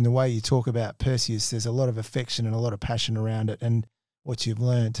language and the way you talk about Perseus, there's a lot of affection and a lot of passion around it and what you've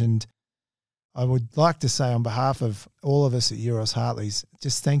learnt. And I would like to say on behalf of all of us at Euroz Hartleys,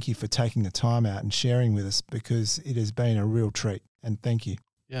 just thank you for taking the time out and sharing with us, because it has been a real treat. And thank you.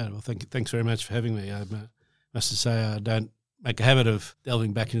 Yeah, well, thanks very much for having me. I must say I don't make a habit of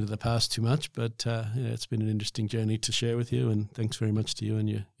delving back into the past too much, but it's been an interesting journey to share with you, and thanks very much to you and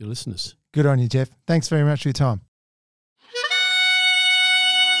your listeners. Good on you, Jeff. Thanks very much for your time.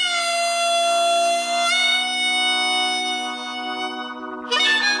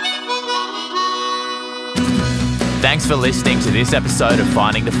 Thanks for listening to this episode of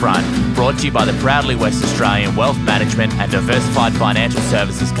Finding the Front, brought to you by the proudly West Australian wealth management and diversified financial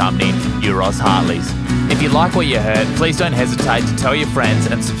services company, Euroz Hartleys. If you like what you heard, please don't hesitate to tell your friends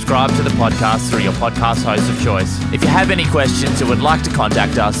and subscribe to the podcast through your podcast host of choice. If you have any questions or would like to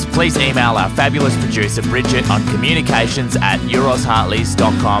contact us, please email our fabulous producer Bridget on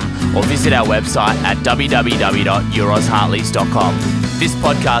communications@eurozhartleys.com or visit our website at www.eurozhartleys.com. This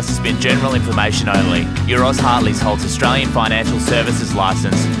podcast has been general information only. Euroz Hartleys holds Australian Financial Services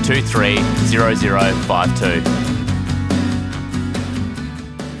Licence 230052.